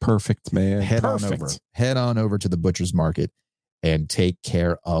grilling. Perfect, man. Head on over to the Butcher's Market and take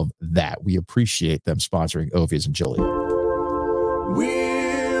care of that. We appreciate them sponsoring Ovias and Giglio.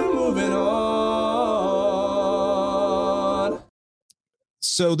 We're moving on.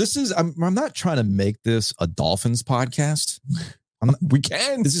 So this is, I'm not trying to make this a Dolphins podcast. We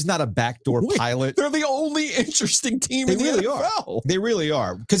can. This is not a backdoor pilot. They're the only interesting team in the NFL. They really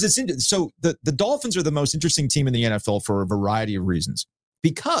are. Because so the Dolphins are the most interesting team in the NFL for a variety of reasons.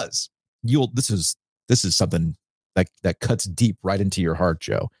 Because this is something that cuts deep right into your heart,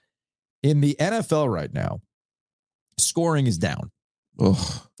 Joe. In the NFL right now, scoring is down.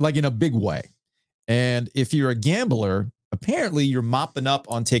 Ugh. Like in a big way. And if you're a gambler, apparently you're mopping up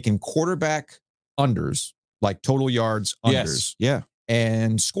on taking quarterback unders, like total yards unders. Yes. Yeah.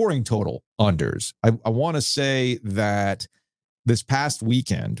 And scoring total unders. I want to say that this past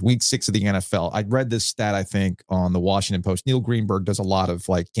weekend, week 6 of the NFL, I read this stat, I think, on the Washington Post. Neil Greenberg does a lot of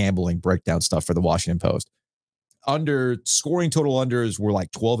like gambling breakdown stuff for the Washington Post. Scoring total unders were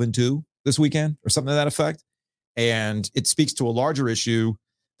like 12-2 this weekend or something to that effect. And it speaks to a larger issue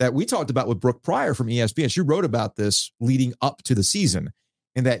that we talked about with Brooke Pryor from ESPN. She wrote about this leading up to the season,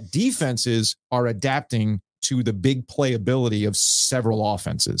 and that defenses are adapting to the big playability of several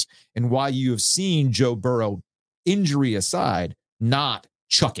offenses, and why you have seen Joe Burrow, injury aside, not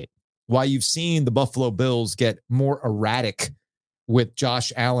chuck it. Why you've seen the Buffalo Bills get more erratic with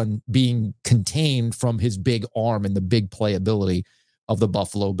Josh Allen being contained from his big arm and the big playability of the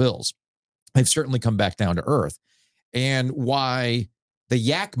Buffalo Bills. They've certainly come back down to earth. And why the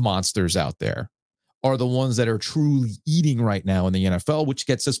yak monsters out there are the ones that are truly eating right now in the NFL, which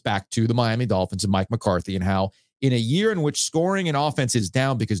gets us back to the Miami Dolphins and Mike McCarthy, and how in a year in which scoring and offense is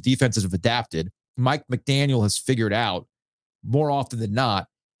down because defenses have adapted, Mike McDaniel has figured out more often than not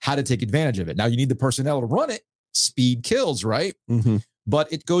how to take advantage of it. Now you need the personnel to run it. Speed kills, right? Mm-hmm.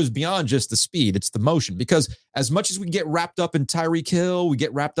 But it goes beyond just the speed. It's the motion, because as much as we get wrapped up in Tyreek Hill, we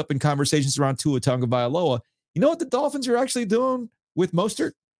get wrapped up in conversations around Tua Tagovailoa. You know what the Dolphins are actually doing with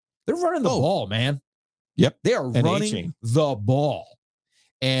Mostert? They're running the ball, man. Yep. They are running the ball.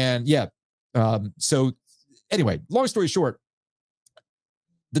 And so anyway, long story short,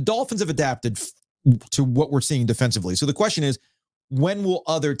 the Dolphins have adapted to what we're seeing defensively. So the question is, when will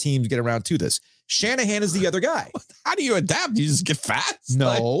other teams get around to this? Shanahan is the other guy. How do you adapt? You just get fast?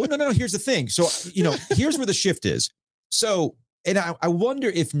 No. Here's the thing. So, here's where the shift is. So, and I wonder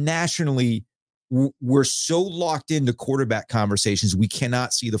if nationally we're so locked into quarterback conversations, we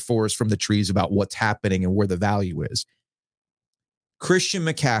cannot see the forest from the trees about what's happening and where the value is. Christian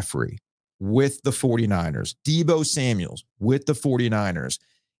McCaffrey with the 49ers, Deebo Samuels with the 49ers,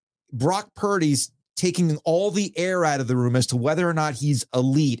 Brock Purdy's taking all the air out of the room as to whether or not he's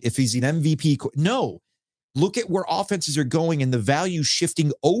elite, if he's an MVP. No, look at where offenses are going and the value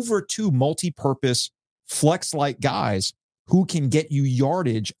shifting over to multi-purpose flex-like guys who can get you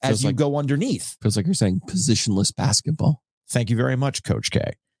yardage as you go underneath. Feels like you're saying positionless basketball. Thank you very much, Coach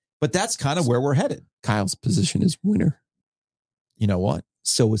K. But that's kind of where we're headed. Kyle's position is winner. You know what?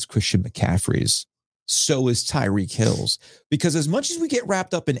 So is Christian McCaffrey's. So is Tyreek Hill's. Because as much as we get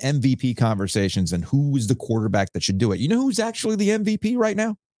wrapped up in MVP conversations and who is the quarterback that should do it, you know who's actually the MVP right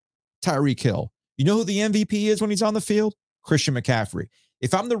now? Tyreek Hill. You know who the MVP is when he's on the field? Christian McCaffrey.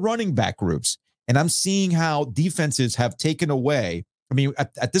 If I'm the running back groups and I'm seeing how defenses have taken away, I mean,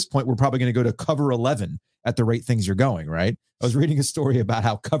 at this point, we're probably going to go to cover 11 at the rate things are going, right? I was reading a story about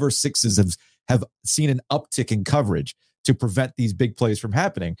how cover sixes have seen an uptick in coverage to prevent these big plays from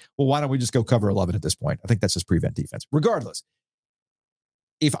happening. Well, why don't we just go cover 11 at this point? I think that's just prevent defense. Regardless,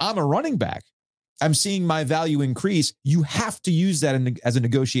 if I'm a running back, I'm seeing my value increase. You have to use that as a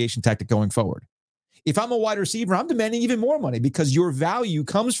negotiation tactic going forward. If I'm a wide receiver, I'm demanding even more money because your value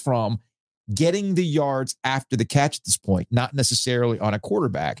comes from getting the yards after the catch at this point, not necessarily on a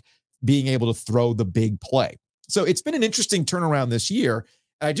quarterback being able to throw the big play. So it's been an interesting turnaround this year.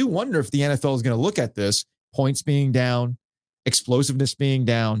 And I do wonder if the NFL is going to look at this, points being down, explosiveness being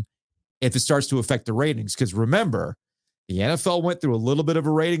down, if it starts to affect the ratings. Because remember, the NFL went through a little bit of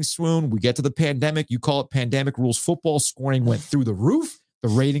a rating swoon. We get to the pandemic. You call it pandemic rules football. Scoring went through the roof. The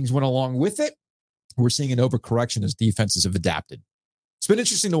ratings went along with it. We're seeing an overcorrection as defenses have adapted. It's been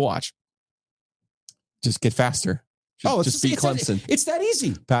interesting to watch. Just get faster. Just be Clemson. It's that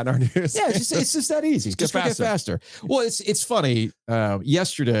easy. Pat Arnaz. Yeah, it's just that easy. Just get faster. Well, it's funny.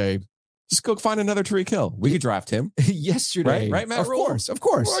 Yesterday, just go find another Tariq Hill. We could draft him. Yesterday. Right, Matt? Of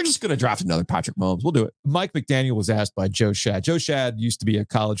course. We're just going to draft another Patrick Mahomes. We'll do it. Mike McDaniel was asked by Joe Shad. Joe Shad used to be a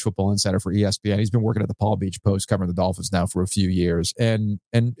college football insider for ESPN. He's been working at the Palm Beach Post covering the Dolphins now for a few years. And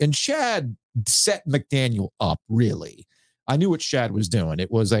Shad set McDaniel up, really. I knew what Shad was doing.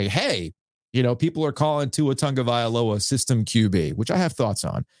 It was hey, people are calling Tua Tagovailoa system QB, which I have thoughts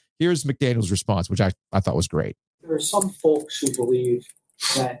on. Here's McDaniel's response, which I thought was great. There are some folks who believe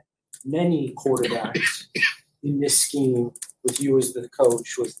that many quarterbacks in this scheme, with you as the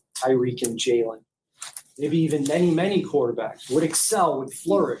coach, with Tyreek and Jalen, maybe even many quarterbacks would excel, would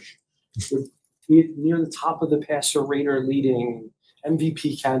flourish, would be near the top of the passer rater leading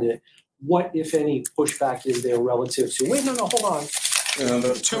MVP candidate. What, if any, pushback is there relative to, wait, no, hold on.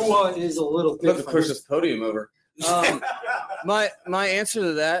 Tua is a little bit. Let's push this podium over. My answer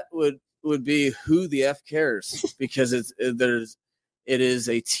to that would be who the F cares, because it is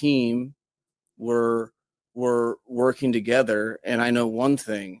a team. We're working together, and I know one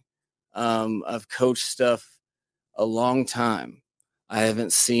thing. I've coached stuff a long time. I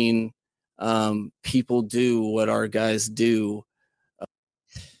haven't seen people do what our guys do.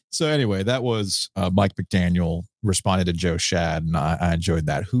 So anyway, that was Mike McDaniel responded to Joe Shad, and I enjoyed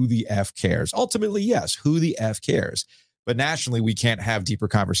that. Who the F cares? Ultimately, yes, who the F cares? But nationally, we can't have deeper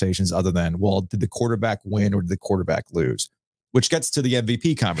conversations other than, well, did the quarterback win or did the quarterback lose? Which gets to the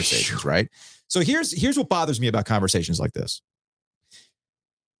MVP conversations, right? So here's what bothers me about conversations like this.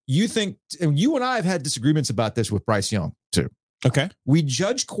 You think, and you and I have had disagreements about this with Bryce Young too. Okay. We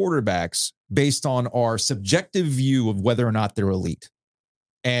judge quarterbacks based on our subjective view of whether or not they're elite.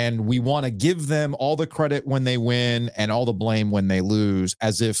 And we want to give them all the credit when they win and all the blame when they lose,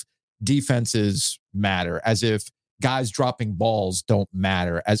 as if defenses matter, as if guys dropping balls don't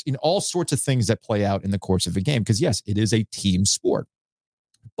matter, as in all sorts of things that play out in the course of a game. Because yes, it is a team sport.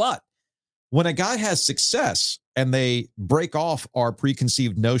 But when a guy has success and they break off our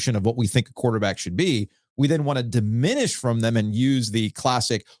preconceived notion of what we think a quarterback should be, we then want to diminish from them and use the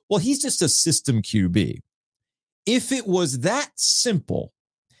classic, well, he's just a system QB. If it was that simple,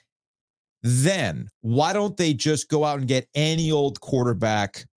 then why don't they just go out and get any old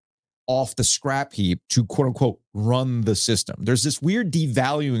quarterback off the scrap heap to quote unquote run the system? There's this weird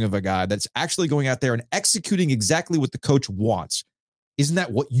devaluing of a guy that's actually going out there and executing exactly what the coach wants. Isn't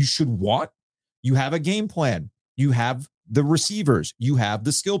that what you should want? You have a game plan. You have the receivers. You have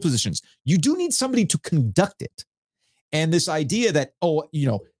the skill positions. You do need somebody to conduct it. And this idea that,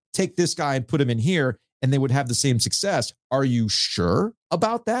 take this guy and put him in here and they would have the same success. Are you sure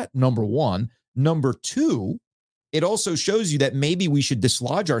about that? Number one. Number two, it also shows you that maybe we should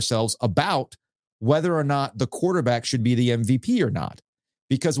dislodge ourselves about whether or not the quarterback should be the MVP or not.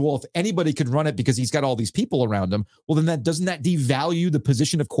 Because, well, if anybody could run it because he's got all these people around him, well, then doesn't that devalue the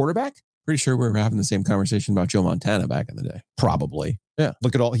position of quarterback? Pretty sure we were having the same conversation about Joe Montana back in the day. Probably. Yeah.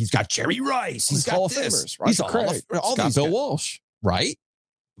 Look at all, he's got Jerry Rice. He's got Hall of this. Famers. He's all got these Bill guys. Walsh. Right?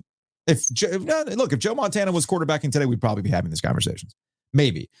 If Joe Montana was quarterbacking today, we'd probably be having these conversations.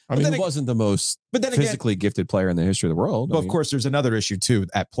 Maybe. I mean, he wasn't the most physically gifted player in the history of the world. Well, of course, there's another issue, too,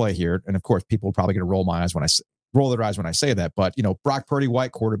 at play here. And, of course, people are probably going to roll their eyes when I say that. But, Brock Purdy,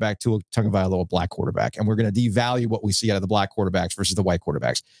 white quarterback, Tua Tagovailoa, black quarterback. And we're going to devalue what we see out of the black quarterbacks versus the white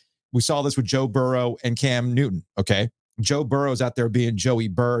quarterbacks. We saw this with Joe Burrow and Cam Newton, okay? Joe Burrow's out there being Joey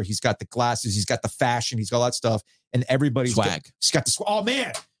Burr. He's got the glasses. He's got the fashion. He's got all that stuff. And everybody's swag. He's got the swag. Oh,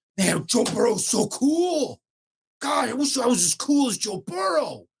 man. Man, Joe Burrow's so cool. God, I wish I was as cool as Joe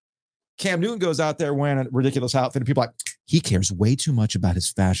Burrow. Cam Newton goes out there wearing a ridiculous outfit, and people are like, he cares way too much about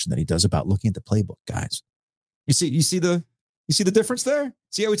his fashion than he does about looking at the playbook, guys. You see the difference there?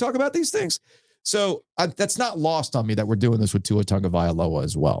 See how we talk about these things? So that's not lost on me that we're doing this with Tua Tagovailoa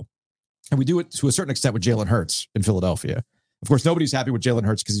as well. And we do it to a certain extent with Jalen Hurts in Philadelphia. Of course, nobody's happy with Jalen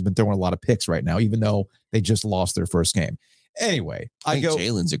Hurts because he's been throwing a lot of picks right now, even though they just lost their first game. Anyway, I think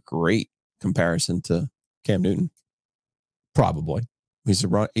Jalen's a great comparison to Cam Newton. Probably. He's a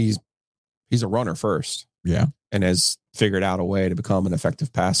runner first. Yeah. And has figured out a way to become an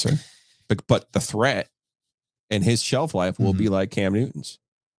effective passer. But the threat and his shelf life will be like Cam Newton's.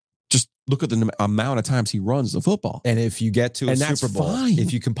 Just look at the amount of times he runs the football. And if you get to a Super Bowl,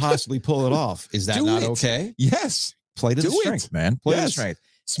 if you can possibly pull it off, is that not okay? Yes. Play to the strength, man. Play to the strength.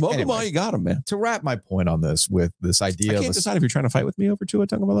 Smoke them while you got them, man. To wrap my point on this with this idea I can't decide if you're trying to fight with me over Tua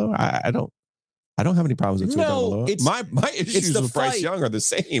Tagovailoa. I don't have any problems with Tua Tagovailoa. My issues with Bryce Young are the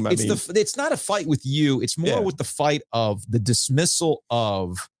same. It's not a fight with you. It's more with the fight of the dismissal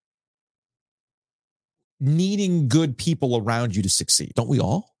of needing good people around you to succeed. Don't we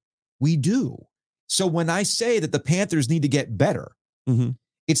all? We do. So when I say that the Panthers need to get better,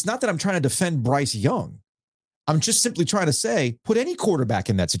 it's not that I'm trying to defend Bryce Young. I'm just simply trying to say, put any quarterback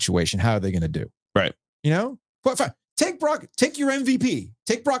in that situation. How are they going to do? Right. Take your MVP.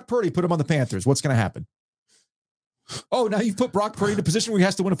 Take Brock Purdy, put him on the Panthers. What's going to happen? Oh, now you've put Brock Purdy in a position where he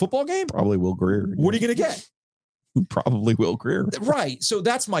has to win a football game? Probably Will Grier. What are you going to get? Probably Will Grier. Right. So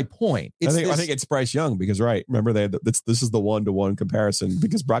that's my point. I think it's Bryce Young because, right, remember, this is the one-to-one comparison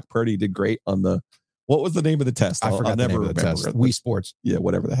because Brock Purdy did great on what was the name of the test? I forgot the name of the test. Wii Sports. Yeah,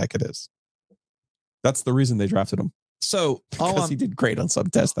 whatever the heck it is. That's the reason they drafted him. So because he did great on some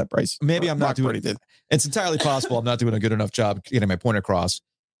tests that Bryce. Maybe I'm not doing it. It's entirely possible I'm not doing a good enough job getting my point across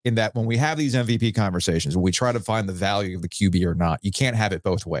in that when we have these MVP conversations, when we try to find the value of the QB or not, you can't have it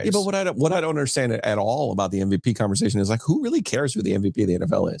both ways. Yeah, but what I don't understand at all about the MVP conversation is like, who really cares who the MVP of the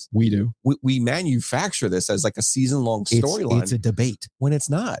NFL is? We do. We manufacture this as like a season-long storyline. It's a debate. When it's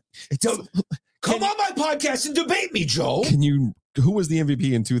not. Come on my podcast and debate me, Joe. Who was the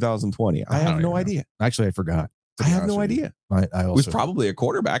MVP in 2020? I have no idea. Actually, I forgot. I have no idea. I also, it was probably a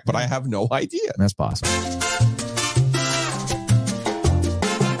quarterback, but I have no idea. That's possible.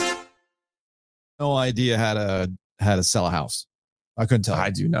 No idea how to sell a house. I couldn't tell. I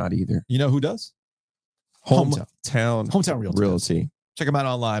do not either. You know who does? Hometown Realty. Check them out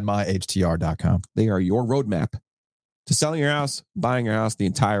online, myhtr.com. They are your roadmap to selling your house, buying your house, the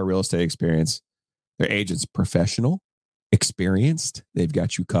entire real estate experience. Their agents professional, experienced. They've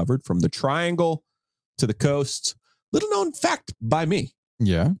got you covered from the triangle to the coast. Little known fact by me.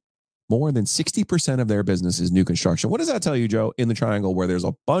 Yeah. More than 60% of their business is new construction. What does that tell you, Joe? In the triangle where there's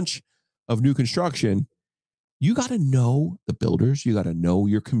a bunch of new construction, you got to know the builders. You got to know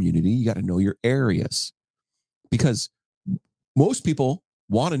your community. You got to know your areas because most people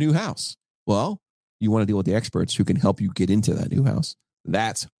want a new house. Well, you want to deal with the experts who can help you get into that new house.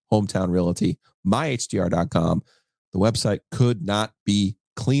 That's Hometown Realty, myhtr.com. The website could not be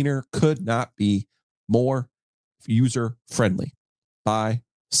cleaner, could not be more user-friendly. Buy,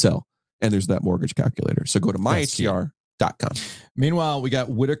 sell. And there's that mortgage calculator. So go to myhtr.com. Meanwhile, we got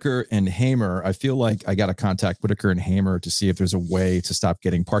Whitaker and Hamer. I feel like I got to contact Whitaker and Hamer to see if there's a way to stop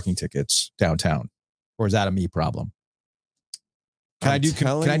getting parking tickets downtown. Or is that a me problem? Can I do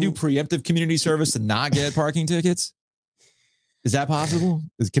preemptive community service to not get parking tickets? Is that possible?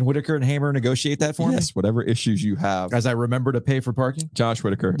 Can Whitaker and Hamer negotiate that for me? Yes, whatever issues you have. As I remember to pay for parking? Josh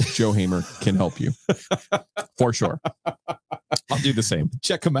Whitaker, Joe Hamer can help you. For sure. I'll do the same.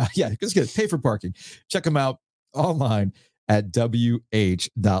 Check them out. Yeah, it's good. Pay for parking. Check them out online at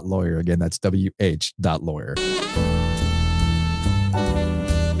wh.lawyer. Again, that's wh.lawyer.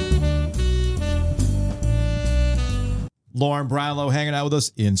 Lauren Brownlow hanging out with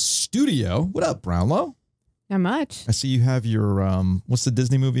us in studio. What up, Brownlow? Not much. I see you have your what's the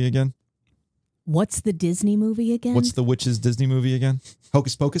Disney movie again? What's the Disney movie again? What's the witch's Disney movie again?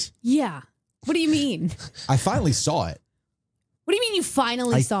 Hocus Pocus? Yeah. What do you mean? I finally saw it. What do you mean you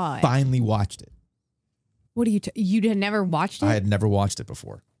finally saw it? Finally watched it. What do you had never watched it? I had never watched it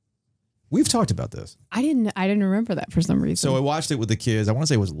before. We've talked about this. I didn't remember that for some reason. So I watched it with the kids. I want to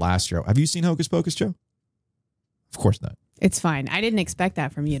say it was last year. Have you seen Hocus Pocus, Joe? Of course not. It's fine. I didn't expect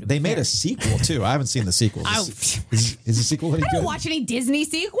that from you. They made a sequel too. I haven't seen the sequel. Is the sequel any I good? don't watch any Disney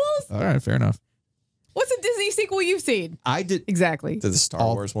sequels. All right, fair enough. What's a Disney sequel you've seen? I did exactly. Did the Star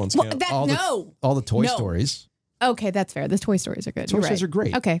Wars ones count? all the Toy Stories. Okay, that's fair. The Toy Stories are good. Toy Stories are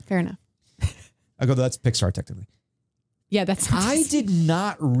great. Okay, fair enough. I go, that's Pixar technically. Yeah, that's. I did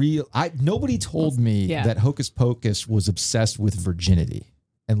not nobody told me that Hocus Pocus was obsessed with virginity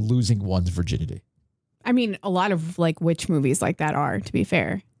and losing one's virginity. I mean, a lot of like witch movies like that are, to be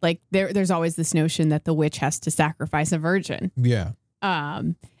fair. Like there's always this notion that the witch has to sacrifice a virgin. Yeah.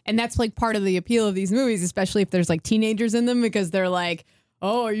 And that's like part of the appeal of these movies, especially if there's like teenagers in them, because they're like,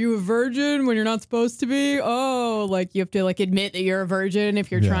 oh, are you a virgin when you're not supposed to be? Oh, like you have to like admit that you're a virgin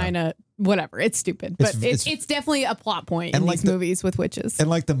if you're trying to whatever. It's stupid, but it's definitely a plot point in these movies with witches. And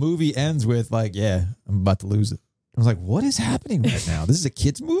like the movie ends with like, yeah, I'm about to lose it. I was like, what is happening right now? This is a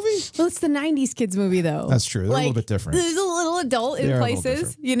kid's movie? Well, it's the 90s kids movie though. That's true. They're a little bit different. There's a little adult in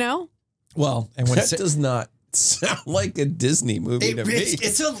places, you know? Well, and when that does not sound like a Disney movie to me.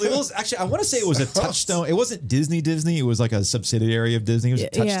 It's a little. Actually, I want to say it was a Touchstone. It wasn't Disney. It was like a subsidiary of Disney. It was a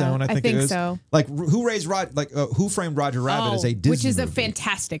Touchstone. I think it was. So. Like Who Framed Roger Rabbit is a Disney, which is a movie.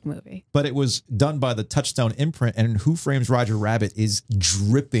 Fantastic movie. But it was done by the Touchstone imprint, and Who Frames Roger Rabbit is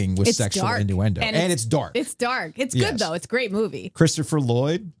dripping with sexual innuendo, and it's dark. It's dark. It's good though. It's a great movie. Christopher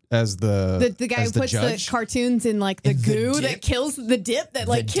Lloyd as the guy who puts the cartoons in like the goo that kills the dip that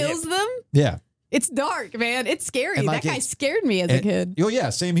like kills them. Yeah. It's dark, man. It's scary. Like that guy scared me as a kid. Oh yeah,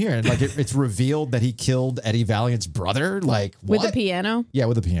 same here. And like it's revealed that he killed Eddie Valiant's brother. Like what? With a piano. Yeah,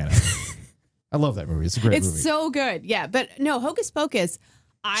 with a piano. I love that movie. It's a great movie. It's so good. Yeah, but no, Hocus Pocus.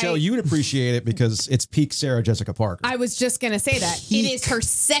 Joe, you would appreciate it because it's peak Sarah Jessica Parker. I was just gonna say that it is her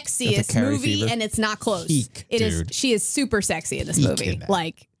sexiest movie, and it's not close. It is. She is super sexy in this movie.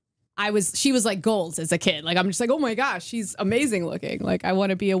 Like. She was like goals as a kid. Like, I'm just like, oh my gosh, she's amazing looking. Like, I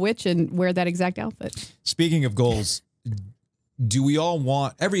want to be a witch and wear that exact outfit. Speaking of goals, do we all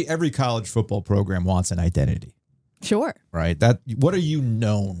want every college football program wants an identity? Sure. Right. What are you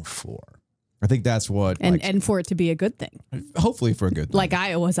known for? I think that's what and for it to be a good thing. Hopefully for a good thing. Like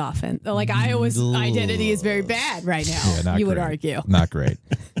Iowa's identity is very bad right now. Yeah, you would argue. Not great.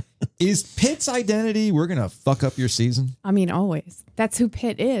 Is Pitt's identity, we're going to fuck up your season? I mean, always. That's who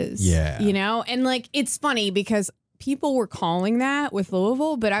Pitt is. Yeah. You know? And like, it's funny because people were calling that with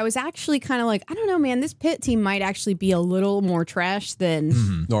Louisville, but I was actually kind of like, I don't know, man, this Pitt team might actually be a little more trash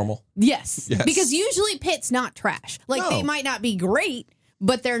than normal. Yes. Because usually Pitt's not trash. Like, they might not be great,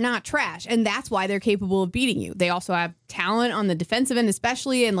 but they're not trash. And that's why they're capable of beating you. They also have talent on the defensive end,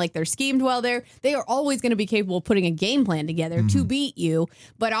 especially, and like they're schemed well there. They are always going to be capable of putting a game plan together to beat you.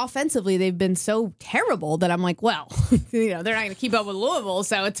 But offensively, they've been so terrible that I'm like, well, they're not going to keep up with Louisville,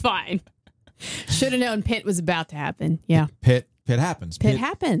 so it's fine. Should have known Pitt was about to happen. Yeah. Pitt happens. Pitt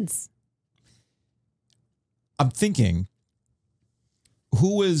happens. I'm thinking,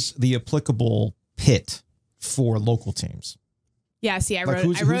 who is the applicable Pitt for local teams? Yeah, see, I wrote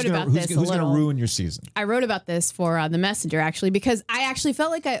about this a little. Who's going to ruin your season? I wrote about this for The Messenger, actually, because I actually felt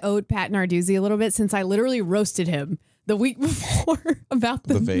like I owed Pat Narduzzi a little bit since I literally roasted him the week before about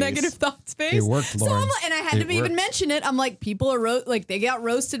the negative thoughts phase. It worked, Lauren. So and I had to even mention it. I'm like, people are they got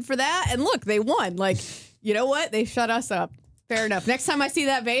roasted for that, and look, they won. Like, you know what? They shut us up. Fair enough. Next time I see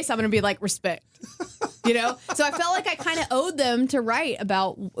that vase, I'm going to be like, respect. You know? So I felt like I kind of owed them to write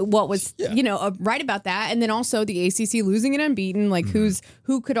about what was, right about that. And then also the ACC losing and unbeaten, like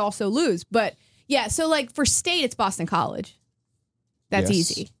who could also lose. But yeah, so like for state, it's Boston College. That's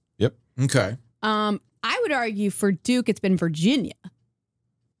easy. Yep. Okay. I would argue for Duke, it's been Virginia.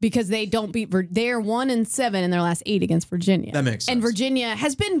 Because they don't beat, they're 1-7 in their last 8 against Virginia. That makes sense. And Virginia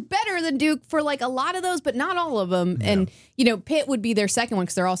has been better than Duke for like a lot of those, but not all of them. Yeah. And Pitt would be their second one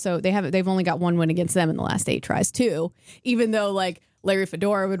because they've only got 1 win against them in the last 8 tries too. Even though like Larry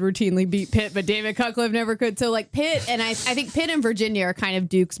Fedora would routinely beat Pitt, but David Cutcliffe never could. So like Pitt, and I think Pitt and Virginia are kind of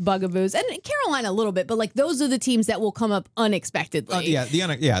Duke's bugaboos, and Carolina a little bit, but like those are the teams that will come up unexpectedly.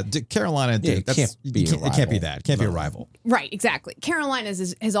 Carolina and Duke. It can't be a it can't be that. It can't be a rival. Right, exactly.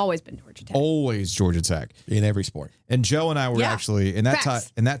 Carolina's has always been Georgia Tech. Always Georgia Tech in every sport. And Joe and I were actually in that time,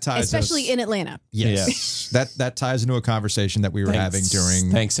 and that ties especially us, in Atlanta. Yes, that ties into a conversation that we were having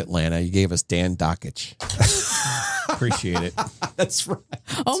during. Thanks, Atlanta. You gave us Dan Dockich. Appreciate it. That's right.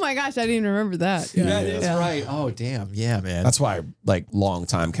 Oh my gosh, I didn't even remember that. That's right. Oh damn, yeah, man. That's why, like,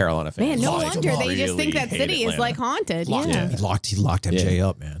 longtime Carolina fans. Man, no wonder they just think that city is like haunted. He locked MJ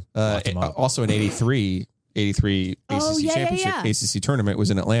up, man. Also in 83 ACC championship, ACC tournament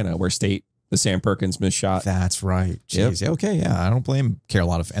was in Atlanta, where the Sam Perkins missed shot. That's right. Jeez. Yep. Okay. Yeah. I don't blame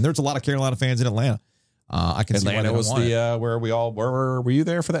Carolina fans. And there's a lot of Carolina fans in Atlanta. I can Atlanta see why was where we all were you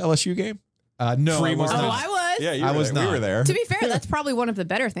there for the LSU game? No, I was not. I was. Yeah, I was not. We were there. To be fair, that's probably one of the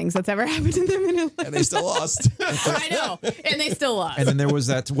better things that's ever happened to them in Atlanta. And they still lost. I know. And they still lost. And then there was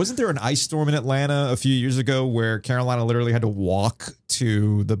wasn't there an ice storm in Atlanta a few years ago where Carolina literally had to walk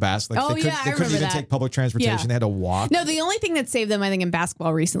to the basket? Like they couldn't even take public transportation. Yeah. They had to walk. No, the only thing that saved them, I think, in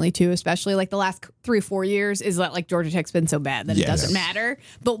basketball recently, too, especially like the last 3 or 4 years, is that like Georgia Tech's been so bad that it doesn't matter.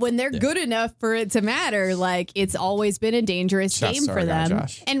 But when they're good enough for it to matter, like it's always been a dangerous game for them.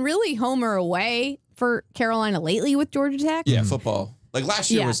 And really home or away for Carolina lately with Georgia Tech. Yeah, football. Like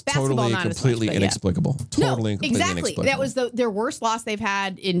last year was totally, completely inexplicable. Totally and completely inexplicable. That was their worst loss they've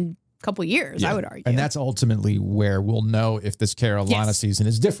had in a couple years, I would argue. And that's ultimately where we'll know if this Carolina season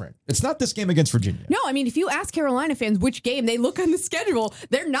is different. It's not this game against Virginia. No, I mean, if you ask Carolina fans which game they look on the schedule,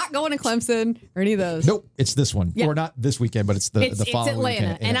 they're not going to Clemson or any of those. Nope, it's this one. Yeah. Or not this weekend, but it's the following Atlanta.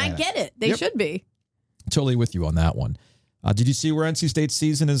 weekend. And I get it. They should be. Totally with you on that one. Did you see where NC State's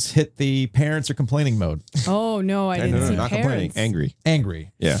season has hit the parents are complaining mode? Oh, no, I didn't see not parents. complaining.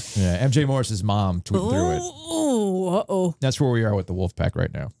 Angry. Yeah. MJ Morris's mom tweeted through it. Oh, uh-oh. That's where we are with the Wolfpack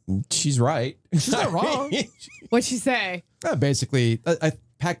right now. She's right. She's not wrong. What'd she say? Basically,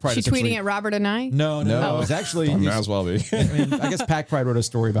 Pack Pride. She tweeting at Robert and I? No. It was actually. Might as well be. I guess Pack Pride wrote a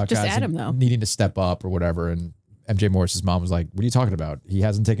story about just guys Adam, though. needing to step up or whatever. And MJ Morris's mom was like, what are you talking about? He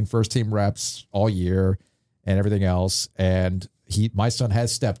hasn't taken first team reps all year and everything else. And my son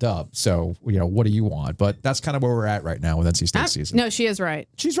has stepped up. So, what do you want? But that's kind of where we're at right now with NC State season. No, she is right.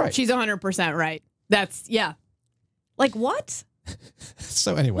 She's right. She's 100% right. Like what?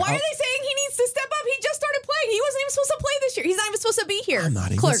 So anyway. Why are they saying he needs to step up? He just started playing. He wasn't even supposed to play this year. He's not even supposed to be here. I'm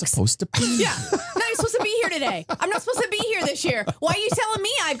not even supposed to be. Yeah. Not even supposed to be here today. I'm not supposed to be here this year. Why are you telling me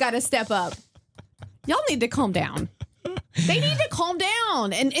I've got to step up? Y'all need to calm down. They need to calm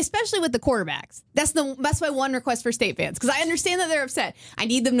down, and especially with the quarterbacks. That's my one request for State fans, because I understand that they're upset. I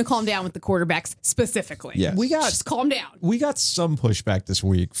need them to calm down with the quarterbacks specifically. Yeah, just calm down. We got some pushback this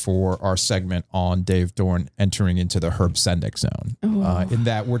week for our segment on Dave Dorn entering into the Herb Sendick zone. In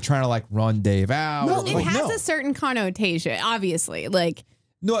that we're trying to like run Dave out. No, it has a certain connotation, obviously.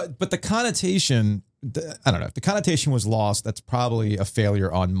 No, but the connotation. I don't know. If the connotation was lost, that's probably a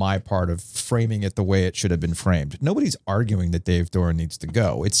failure on my part of framing it the way it should have been framed. Nobody's arguing that Dave Doran needs to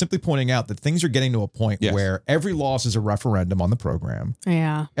go. It's simply pointing out that things are getting to a point where every loss is a referendum on the program.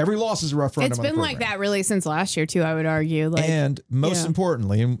 Yeah. Every loss is a referendum on the program. It's been like that really since last year, too, I would argue. And most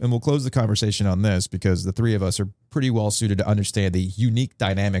importantly, and we'll close the conversation on this because the three of us are pretty well suited to understand the unique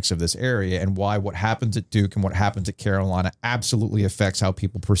dynamics of this area and why what happens at Duke and what happens at Carolina absolutely affects how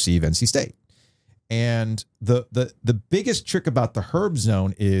people perceive NC State. And the biggest trick about the Herb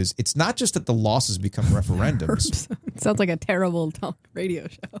Zone is it's not just that the losses become referendums. It sounds like a terrible talk radio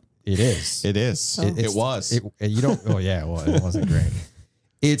show. It is. It is. Oh. It was. You don't. Oh yeah. Well, it wasn't great.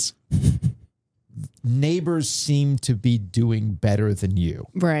 It's neighbors seem to be doing better than you.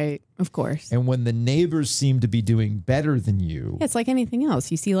 Right. Of course. And when the neighbors seem to be doing better than you. Yeah, it's like anything else.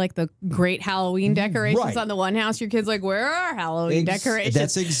 You see like the great Halloween decorations on the one house. Your kid's like, where are Halloween decorations?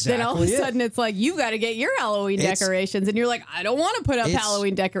 That's exactly Then all of a sudden it's like, you got to get your Halloween decorations. And you're like, I don't want to put up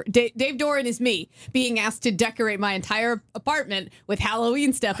Halloween decorations. Dave Doran is me being asked to decorate my entire apartment with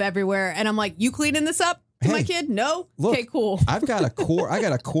Halloween stuff everywhere. And I'm like, you cleaning this up? My kid? No? Look, okay, cool. I got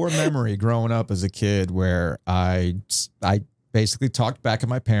a core memory growing up as a kid where I basically talked back at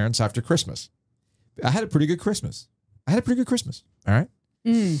my parents after Christmas. I had a pretty good Christmas. All right.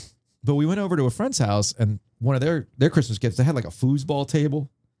 But we went over to a friend's house and one of their Christmas gifts, they had like a foosball table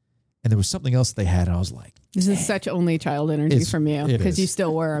and there was something else they had. And I was like, this is such only child energy from you because you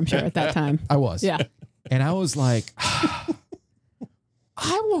still were, I'm sure, at that time. I was. Yeah. And I was like,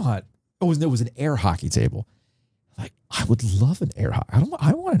 there was an air hockey table. Like, I would love an air hockey.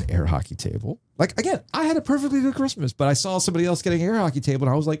 I want an air hockey table. Like, again, I had a perfectly good Christmas, but I saw somebody else getting an air hockey table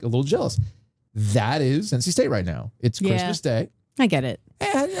and I was like a little jealous. That is NC State right now. It's Christmas Day. I get it.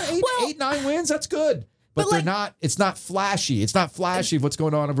 And 8-9 wins, that's good. But they're not, it's not flashy. It's not flashy of what's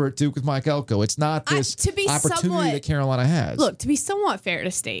going on over at Duke with Mike Elko. It's not this opportunity that Carolina has. Look, to be somewhat fair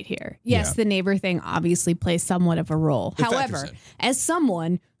to State here, yes, the neighbor thing obviously plays somewhat of a role. However, as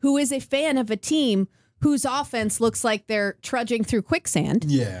someone who is a fan of a team whose offense looks like they're trudging through quicksand,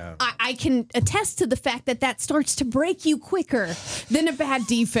 I can attest to the fact that starts to break you quicker than a bad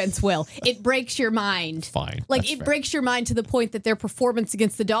defense will. It breaks your mind. Fine. Like, it breaks your mind to the point that their performance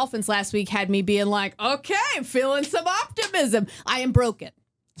against the Dolphins last week had me being like, okay, feeling some optimism. I am broken.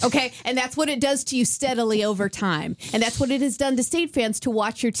 Okay? And that's what it does to you steadily over time. And that's what it has done to State fans to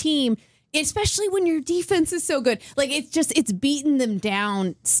watch your team, especially when your defense is so good. Like, it's beaten them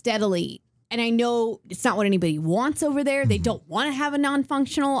down steadily. And I know it's not what anybody wants over there. They don't want to have a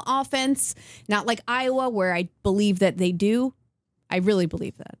non-functional offense. Not like Iowa, where I believe that they do. I really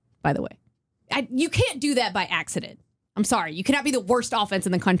believe that, by the way. You can't do that by accident. I'm sorry. You cannot be the worst offense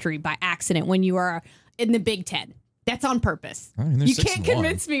in the country by accident when you are in the Big Ten. That's on purpose. I mean, you can't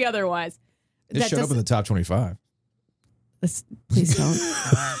convince me otherwise. They showed up in the top 25. Please don't.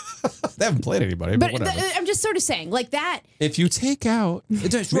 They haven't played anybody, but whatever. I'm just sort of saying, like that. If you take out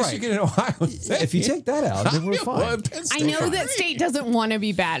Michigan and Ohio State, if you take that out, then we're fine. I know that State doesn't want to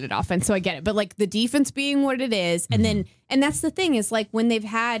be bad at offense, so I get it. But like the defense being what it is, and that's the thing is like when they've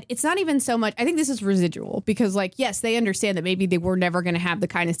had, it's not even so much. I think this is residual because like yes, they understand that maybe they were never going to have the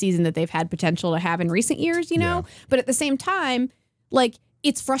kind of season that they've had potential to have in recent years, you know. But at the same time, like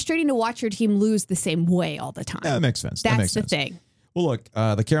it's frustrating to watch your team lose the same way all the time. Yeah, that makes sense. That's the thing. Well, look,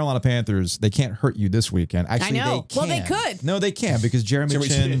 the Carolina Panthers, they can't hurt you this weekend. Actually, I know. They can. Well, they could. No, they can because Jeremy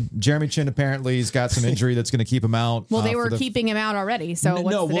Chin apparently has got some injury that's going to keep him out. Well, they were keeping him out already, so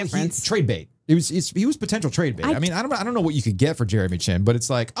what's the difference? Trade bait. He was potential trade bait. I mean, I don't know what you could get for Jeremy Chin, but it's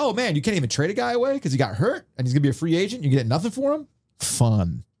like, oh man, you can't even trade a guy away because he got hurt and he's going to be a free agent. You get nothing for him?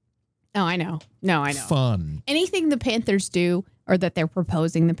 Fun. Oh, I know. No, I know. Fun. Anything the Panthers do or that they're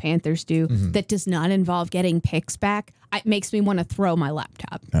proposing the Panthers do that does not involve getting picks back, it makes me want to throw my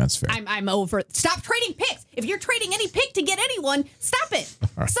laptop. That's fair. I'm over it. Stop trading picks. If you're trading any pick to get anyone, stop it.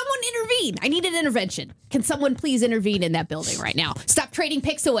 Right. Someone intervene. I need an intervention. Can someone please intervene in that building right now? Stop trading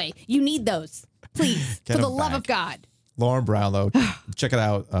picks away. You need those. Please. For the love of God. Lauren Brownlow, check it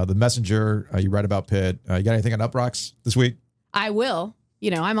out. The Messenger, you write about Pitt. You got anything on Uprocks this week? I will. You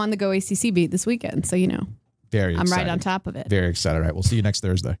know, I'm on the Go ACC beat this weekend, so you know. Very excited. I'm right on top of it. Very excited. All right, we'll see you next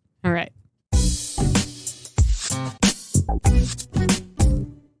Thursday. All right.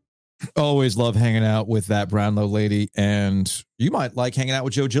 Always love hanging out with that Brownlow lady, and you might like hanging out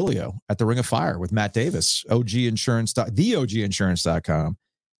with Joe Giglio at the Ring of Fire with Matt Davis, theoginsurance.com,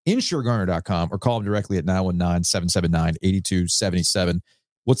 insuregarner.com, or call him directly at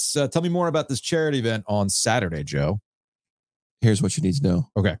 919-779-8277. Tell me more about this charity event on Saturday, Joe. Here's what you need to know.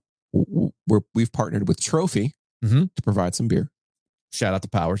 Okay. We've partnered with Trophy to provide some beer. Shout out to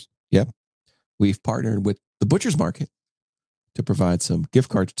Powers. Yep. We've partnered with the Butcher's Market to provide some gift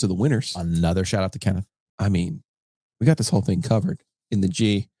cards to the winners. Another shout out to Kenneth. I mean, we got this whole thing covered in the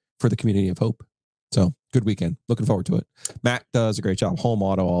G for the community of hope. So good weekend. Looking forward to it. Matt does a great job. Home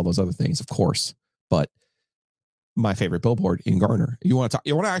auto, all those other things, of course. But my favorite billboard in Garner. You want to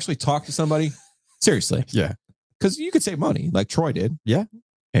actually talk to somebody? Seriously. Yeah. Because you could save money like Troy did. Yeah.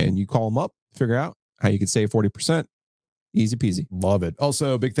 And you call them up, figure out how you could save 40%. Easy peasy. Love it.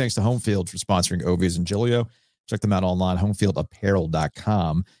 Also, big thanks to Homefield for sponsoring Ovies and Giglio. Check them out online,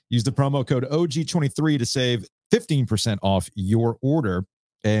 homefieldapparel.com. Use the promo code OG23 to save 15% off your order.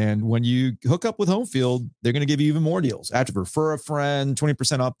 And when you hook up with Homefield, they're going to give you even more deals. After refer a friend,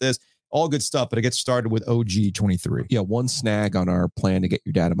 20% off this, all good stuff. But it gets started with OG23. Yeah, one snag on our plan to get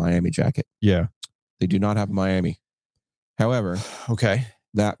your dad a Miami jacket. Yeah. They do not have a Miami. However, okay,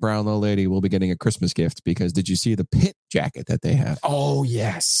 that Brownlow lady will be getting a Christmas gift because did you see the Pitt jacket that they have? Oh,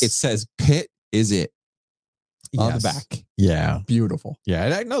 yes. It says Pitt is it on the back. Yeah. Beautiful. Yeah.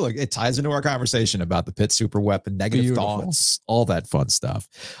 And I know, look, it ties into our conversation about the Pitt super weapon, negative thoughts, all that fun stuff.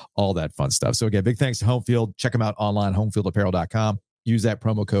 So again, big thanks to Homefield. Check them out online, homefieldapparel.com. Use that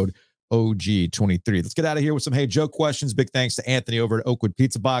promo code OG23. Let's get out of here with some Hey Joe questions. Big thanks to Anthony over at Oakwood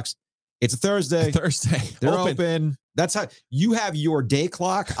Pizza Box. It's a Thursday. They're open. That's how you have your day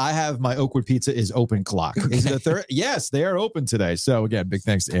clock. I have my Oakwood Pizza is open clock. Okay. Is it a third? Yes, they are open today. So again, big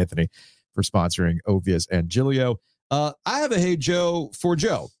thanks to Anthony for sponsoring Ovies and Giglio. I have a Hey Joe for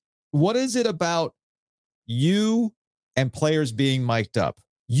Joe. What is it about you and players being mic'd up?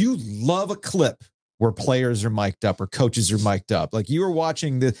 You love a clip where players are mic'd up or coaches are mic'd up. Like you were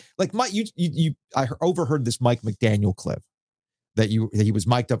watching I overheard this Mike McDaniel clip that he was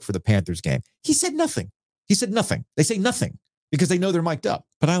mic'd up for the Panthers game. He said nothing. They say nothing because they know they're mic'd up.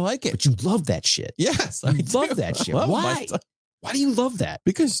 But I like it. But you love that shit. Yes, I love that shit. Why? Why do you love that?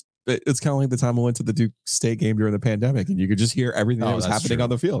 Because it's kind of like the time I went to the Duke State game during the pandemic, and you could just hear everything that was happening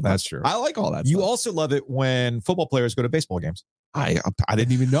on the field. That's true. I like all that. You stuff. also love it when football players go to baseball games. I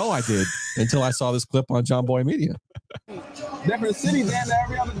didn't even know I did until I saw this clip on John Boy Media. Different city, damn,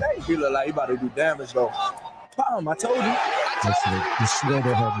 every other day. He look like he about to do damage though. Bam, I told you. You swear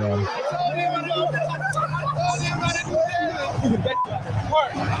to him, man.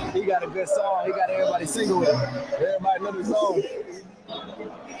 He got a good song. He got everybody singing with him. Everybody know the song.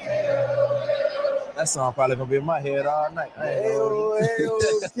 That song probably gonna be in my head all night. Okay.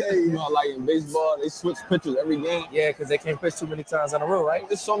 You know, like in baseball, they switch pitchers every game. Yeah, because they can't pitch too many times in a row, right?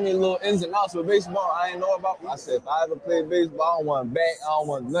 There's so many little ins and outs with baseball I ain't know about. I said, if I ever play baseball, I don't want back. I don't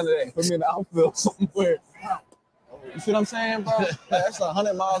want none of that. Put me in the outfield somewhere. You see what I'm saying, bro? That's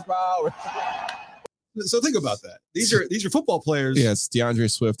 100 miles per hour. So think about that. These are football players. Yeah, it's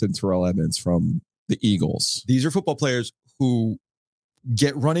DeAndre Swift and Terrell Edmonds from the Eagles. These are football players who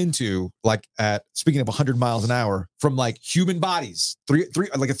get run into speaking of 100 miles an hour from like human bodies, like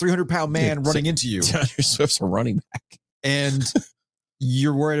a 300-pound man running into you. DeAndre Swift's a running back, and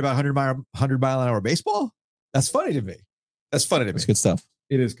you're worried about 100 mile an hour baseball. That's funny to me. It's good stuff.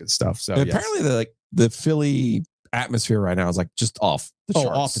 It is good stuff. So and apparently the Philly atmosphere right now is like just off the charts.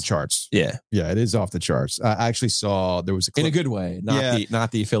 Off the charts. Yeah, it is off the charts. I actually saw there was a clip. In a good way, not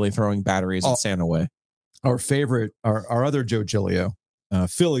the Philly throwing batteries at Santa way. Our favorite, our other Joe Giglio.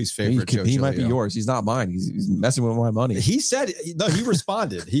 Philly's favorite. He might be yours. He's not mine. He's messing with my money. He said no. He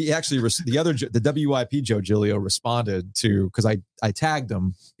responded. He actually the WIP Joe Giglio responded to because I tagged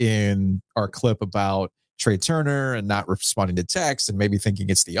him in our clip about Trey Turner and not responding to text and maybe thinking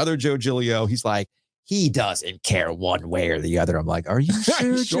it's the other Joe Giglio. He's like he doesn't care one way or the other. I'm like, are you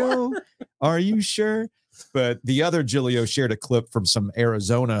sure, Joe? Are you sure? But the other Giglio shared a clip from some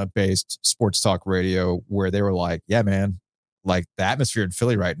Arizona-based sports talk radio where they were like, yeah, man. Like the atmosphere in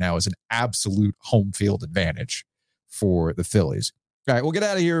Philly right now is an absolute home field advantage for the Phillies. All right, we'll get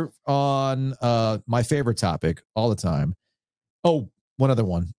out of here on my favorite topic all the time. Oh, one other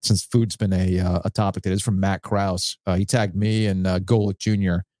one, since food's been a topic that is from Matt Krause. He tagged me and Golick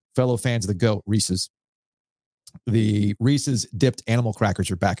Jr., fellow fans of the GOAT, Reese's. The Reese's dipped animal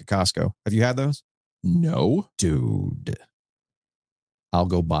crackers are back at Costco. Have you had those? No. Dude. I'll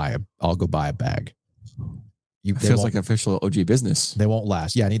go buy a bag. Feels like official OG business. They won't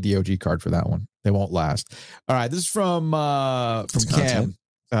last. Yeah, I need the OG card for that one. They won't last. All right, this is from Cam.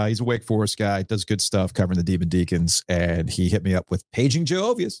 He's a Wake Forest guy, does good stuff covering the Demon Deacons, and he hit me up with paging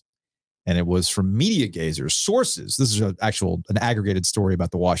Joe Ovius, and it was from Media Gazer's sources. This is an aggregated story about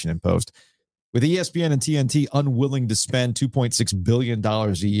the Washington Post. With ESPN and TNT unwilling to spend $2.6 billion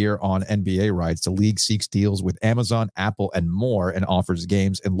a year on NBA rights, the league seeks deals with Amazon, Apple, and more, and offers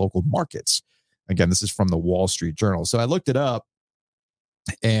games in local markets. Again, this is from the Wall Street Journal. So I looked it up,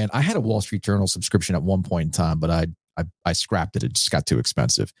 and I had a Wall Street Journal subscription at one point in time, but I scrapped it. It just got too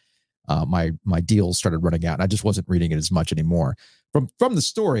expensive. My deals started running out, and I just wasn't reading it as much anymore. From the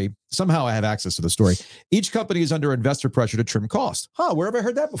story, somehow I have access to the story. Each company is under investor pressure to trim costs. Where have I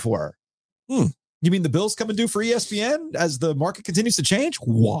heard that before? You mean the bills coming due for ESPN as the market continues to change?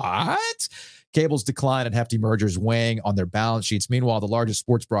 What? Cable's decline and hefty mergers weighing on their balance sheets. Meanwhile, the largest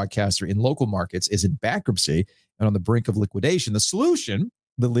sports broadcaster in local markets is in bankruptcy and on the brink of liquidation. The solution,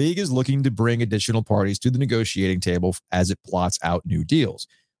 the league is looking to bring additional parties to the negotiating table as it plots out new deals,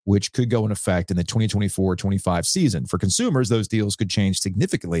 which could go in effect in the 2024-25 season. For consumers, those deals could change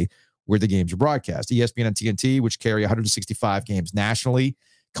significantly where the games are broadcast. ESPN and TNT, which carry 165 games nationally,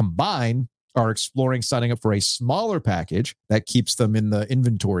 combined are exploring signing up for a smaller package that keeps them in the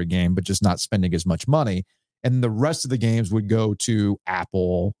inventory game, but just not spending as much money. And the rest of the games would go to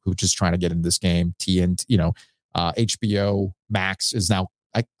Apple, who's just trying to get into this game. HBO Max is now,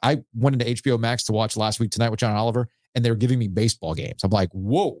 I went into HBO Max to watch Last Week Tonight with John Oliver, and they were giving me baseball games. I'm like,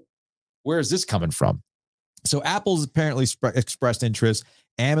 whoa, where is this coming from? So Apple's apparently expressed interest.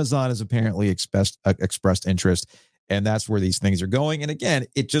 Amazon has apparently expressed interest. And that's where these things are going. And again,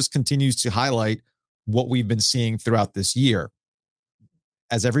 it just continues to highlight what we've been seeing throughout this year.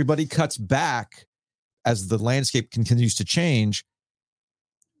 As everybody cuts back, as the landscape continues to change,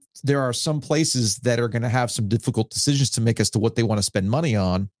 there are some places that are going to have some difficult decisions to make as to what they want to spend money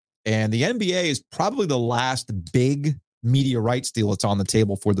on. And the NBA is probably the last big media rights deal that's on the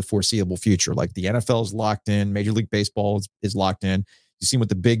table for the foreseeable future. Like the NFL is locked in, Major League Baseball is locked in. You've seen what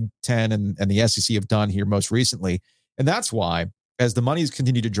the Big Ten and the SEC have done here most recently. And that's why, as the money's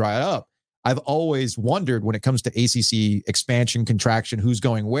continued to dry up, I've always wondered when it comes to ACC expansion, contraction, who's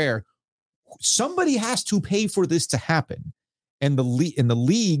going where, somebody has to pay for this to happen. And the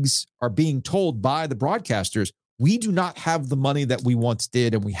leagues are being told by the broadcasters, we do not have the money that we once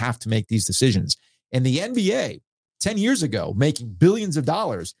did, and we have to make these decisions. And the NBA, 10 years ago, making billions of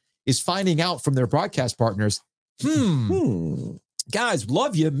dollars, is finding out from their broadcast partners, guys,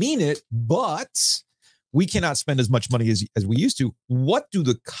 love you, mean it, but we cannot spend as much money as we used to. What do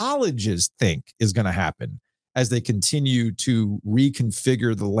the colleges think is going to happen as they continue to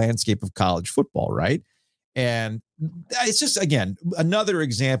reconfigure the landscape of college football, right? And it's just, again, another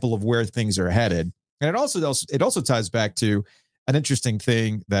example of where things are headed. And it also ties back to an interesting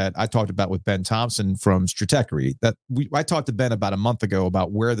thing that I talked about with Ben Thompson from Stratechery. I talked to Ben about a month ago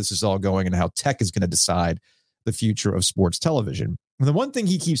about where this is all going and how tech is going to decide the future of sports television. And the one thing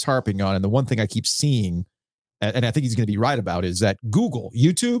he keeps harping on, and the one thing I keep seeing, and I think he's going to be right about, is that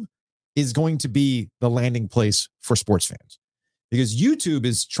YouTube is going to be the landing place for sports fans, because YouTube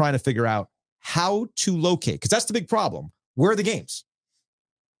is trying to figure out how to locate, because that's the big problem. Where are the games?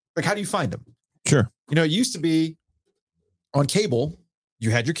 Like, how do you find them? Sure. You know, it used to be on cable,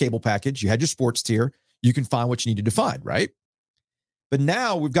 you had your cable package, you had your sports tier, you can find what you needed to find, right? But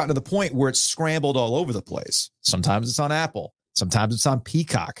now we've gotten to the point where it's scrambled all over the place. Sometimes it's on Apple, sometimes it's on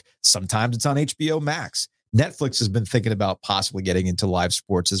Peacock, sometimes it's on HBO Max. Netflix has been thinking about possibly getting into live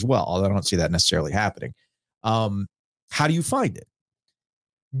sports as well, although I don't see that necessarily happening. How do you find it?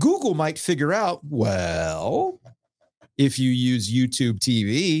 Google might figure out, well, if you use YouTube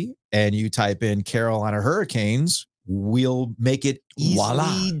TV and you type in Carolina Hurricanes, we'll make it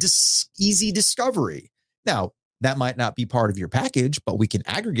easy discovery. Now, that might not be part of your package, but we can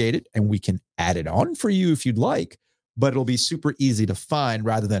aggregate it and we can add it on for you if you'd like, but it'll be super easy to find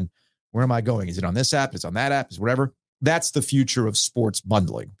rather than, where am I going? Is it on this app? Is it on that app? Is whatever. That's the future of sports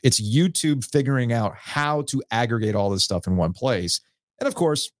bundling. It's YouTube figuring out how to aggregate all this stuff in one place. And of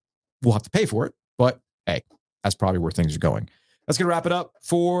course, we'll have to pay for it, but hey, that's probably where things are going. That's going to wrap it up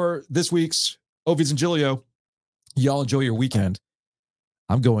for this week's Ovies and Giglio. Y'all enjoy your weekend.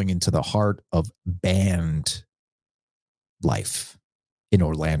 I'm going into the heart of band life in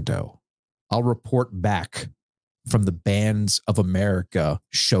Orlando. I'll report back from the Bands of America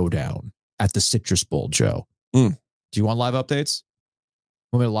showdown at the Citrus Bowl, Joe. Do you want live updates?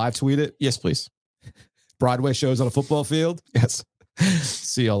 Want me to live tweet it? Yes, please. Broadway shows on a football field? Yes.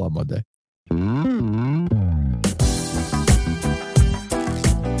 See y'all on Monday.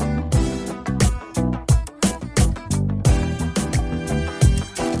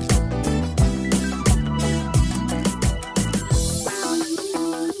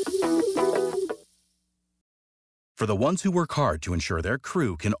 For the ones who work hard to ensure their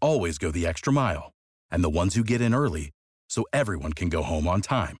crew can always go the extra mile, and the ones who get in early so everyone can go home on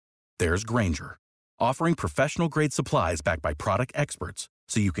time, there's Grainger, offering professional-grade supplies backed by product experts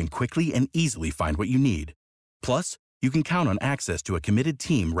so you can quickly and easily find what you need. Plus, you can count on access to a committed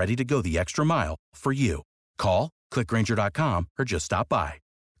team ready to go the extra mile for you. Call, click Grainger.com, or just stop by.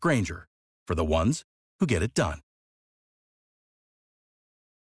 Grainger, for the ones who get it done.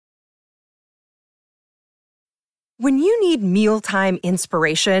 When you need mealtime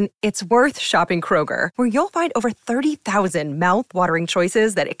inspiration, it's worth shopping Kroger, where you'll find over 30,000 mouth-watering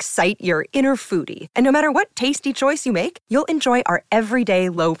choices that excite your inner foodie. And no matter what tasty choice you make, you'll enjoy our everyday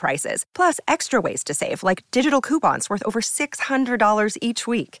low prices, plus extra ways to save, like digital coupons worth over $600 each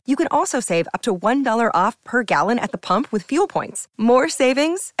week. You can also save up to $1 off per gallon at the pump with fuel points. More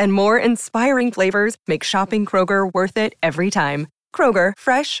savings and more inspiring flavors make shopping Kroger worth it every time. Kroger,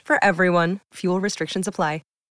 fresh for everyone. Fuel restrictions apply.